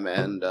Instagram,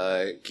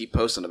 and keep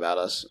posting about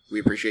us. We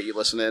appreciate you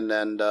listening,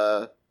 and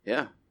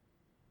yeah.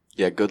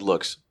 Yeah, good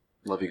looks.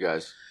 Love you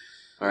guys.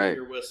 All right.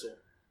 Your whistle.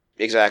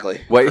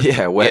 Exactly. Wet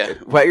your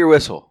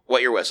whistle.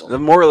 Wet your whistle. The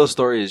moral of the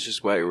story is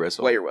just wet your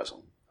whistle. Wet your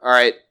whistle. All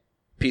right.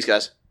 Peace,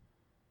 guys.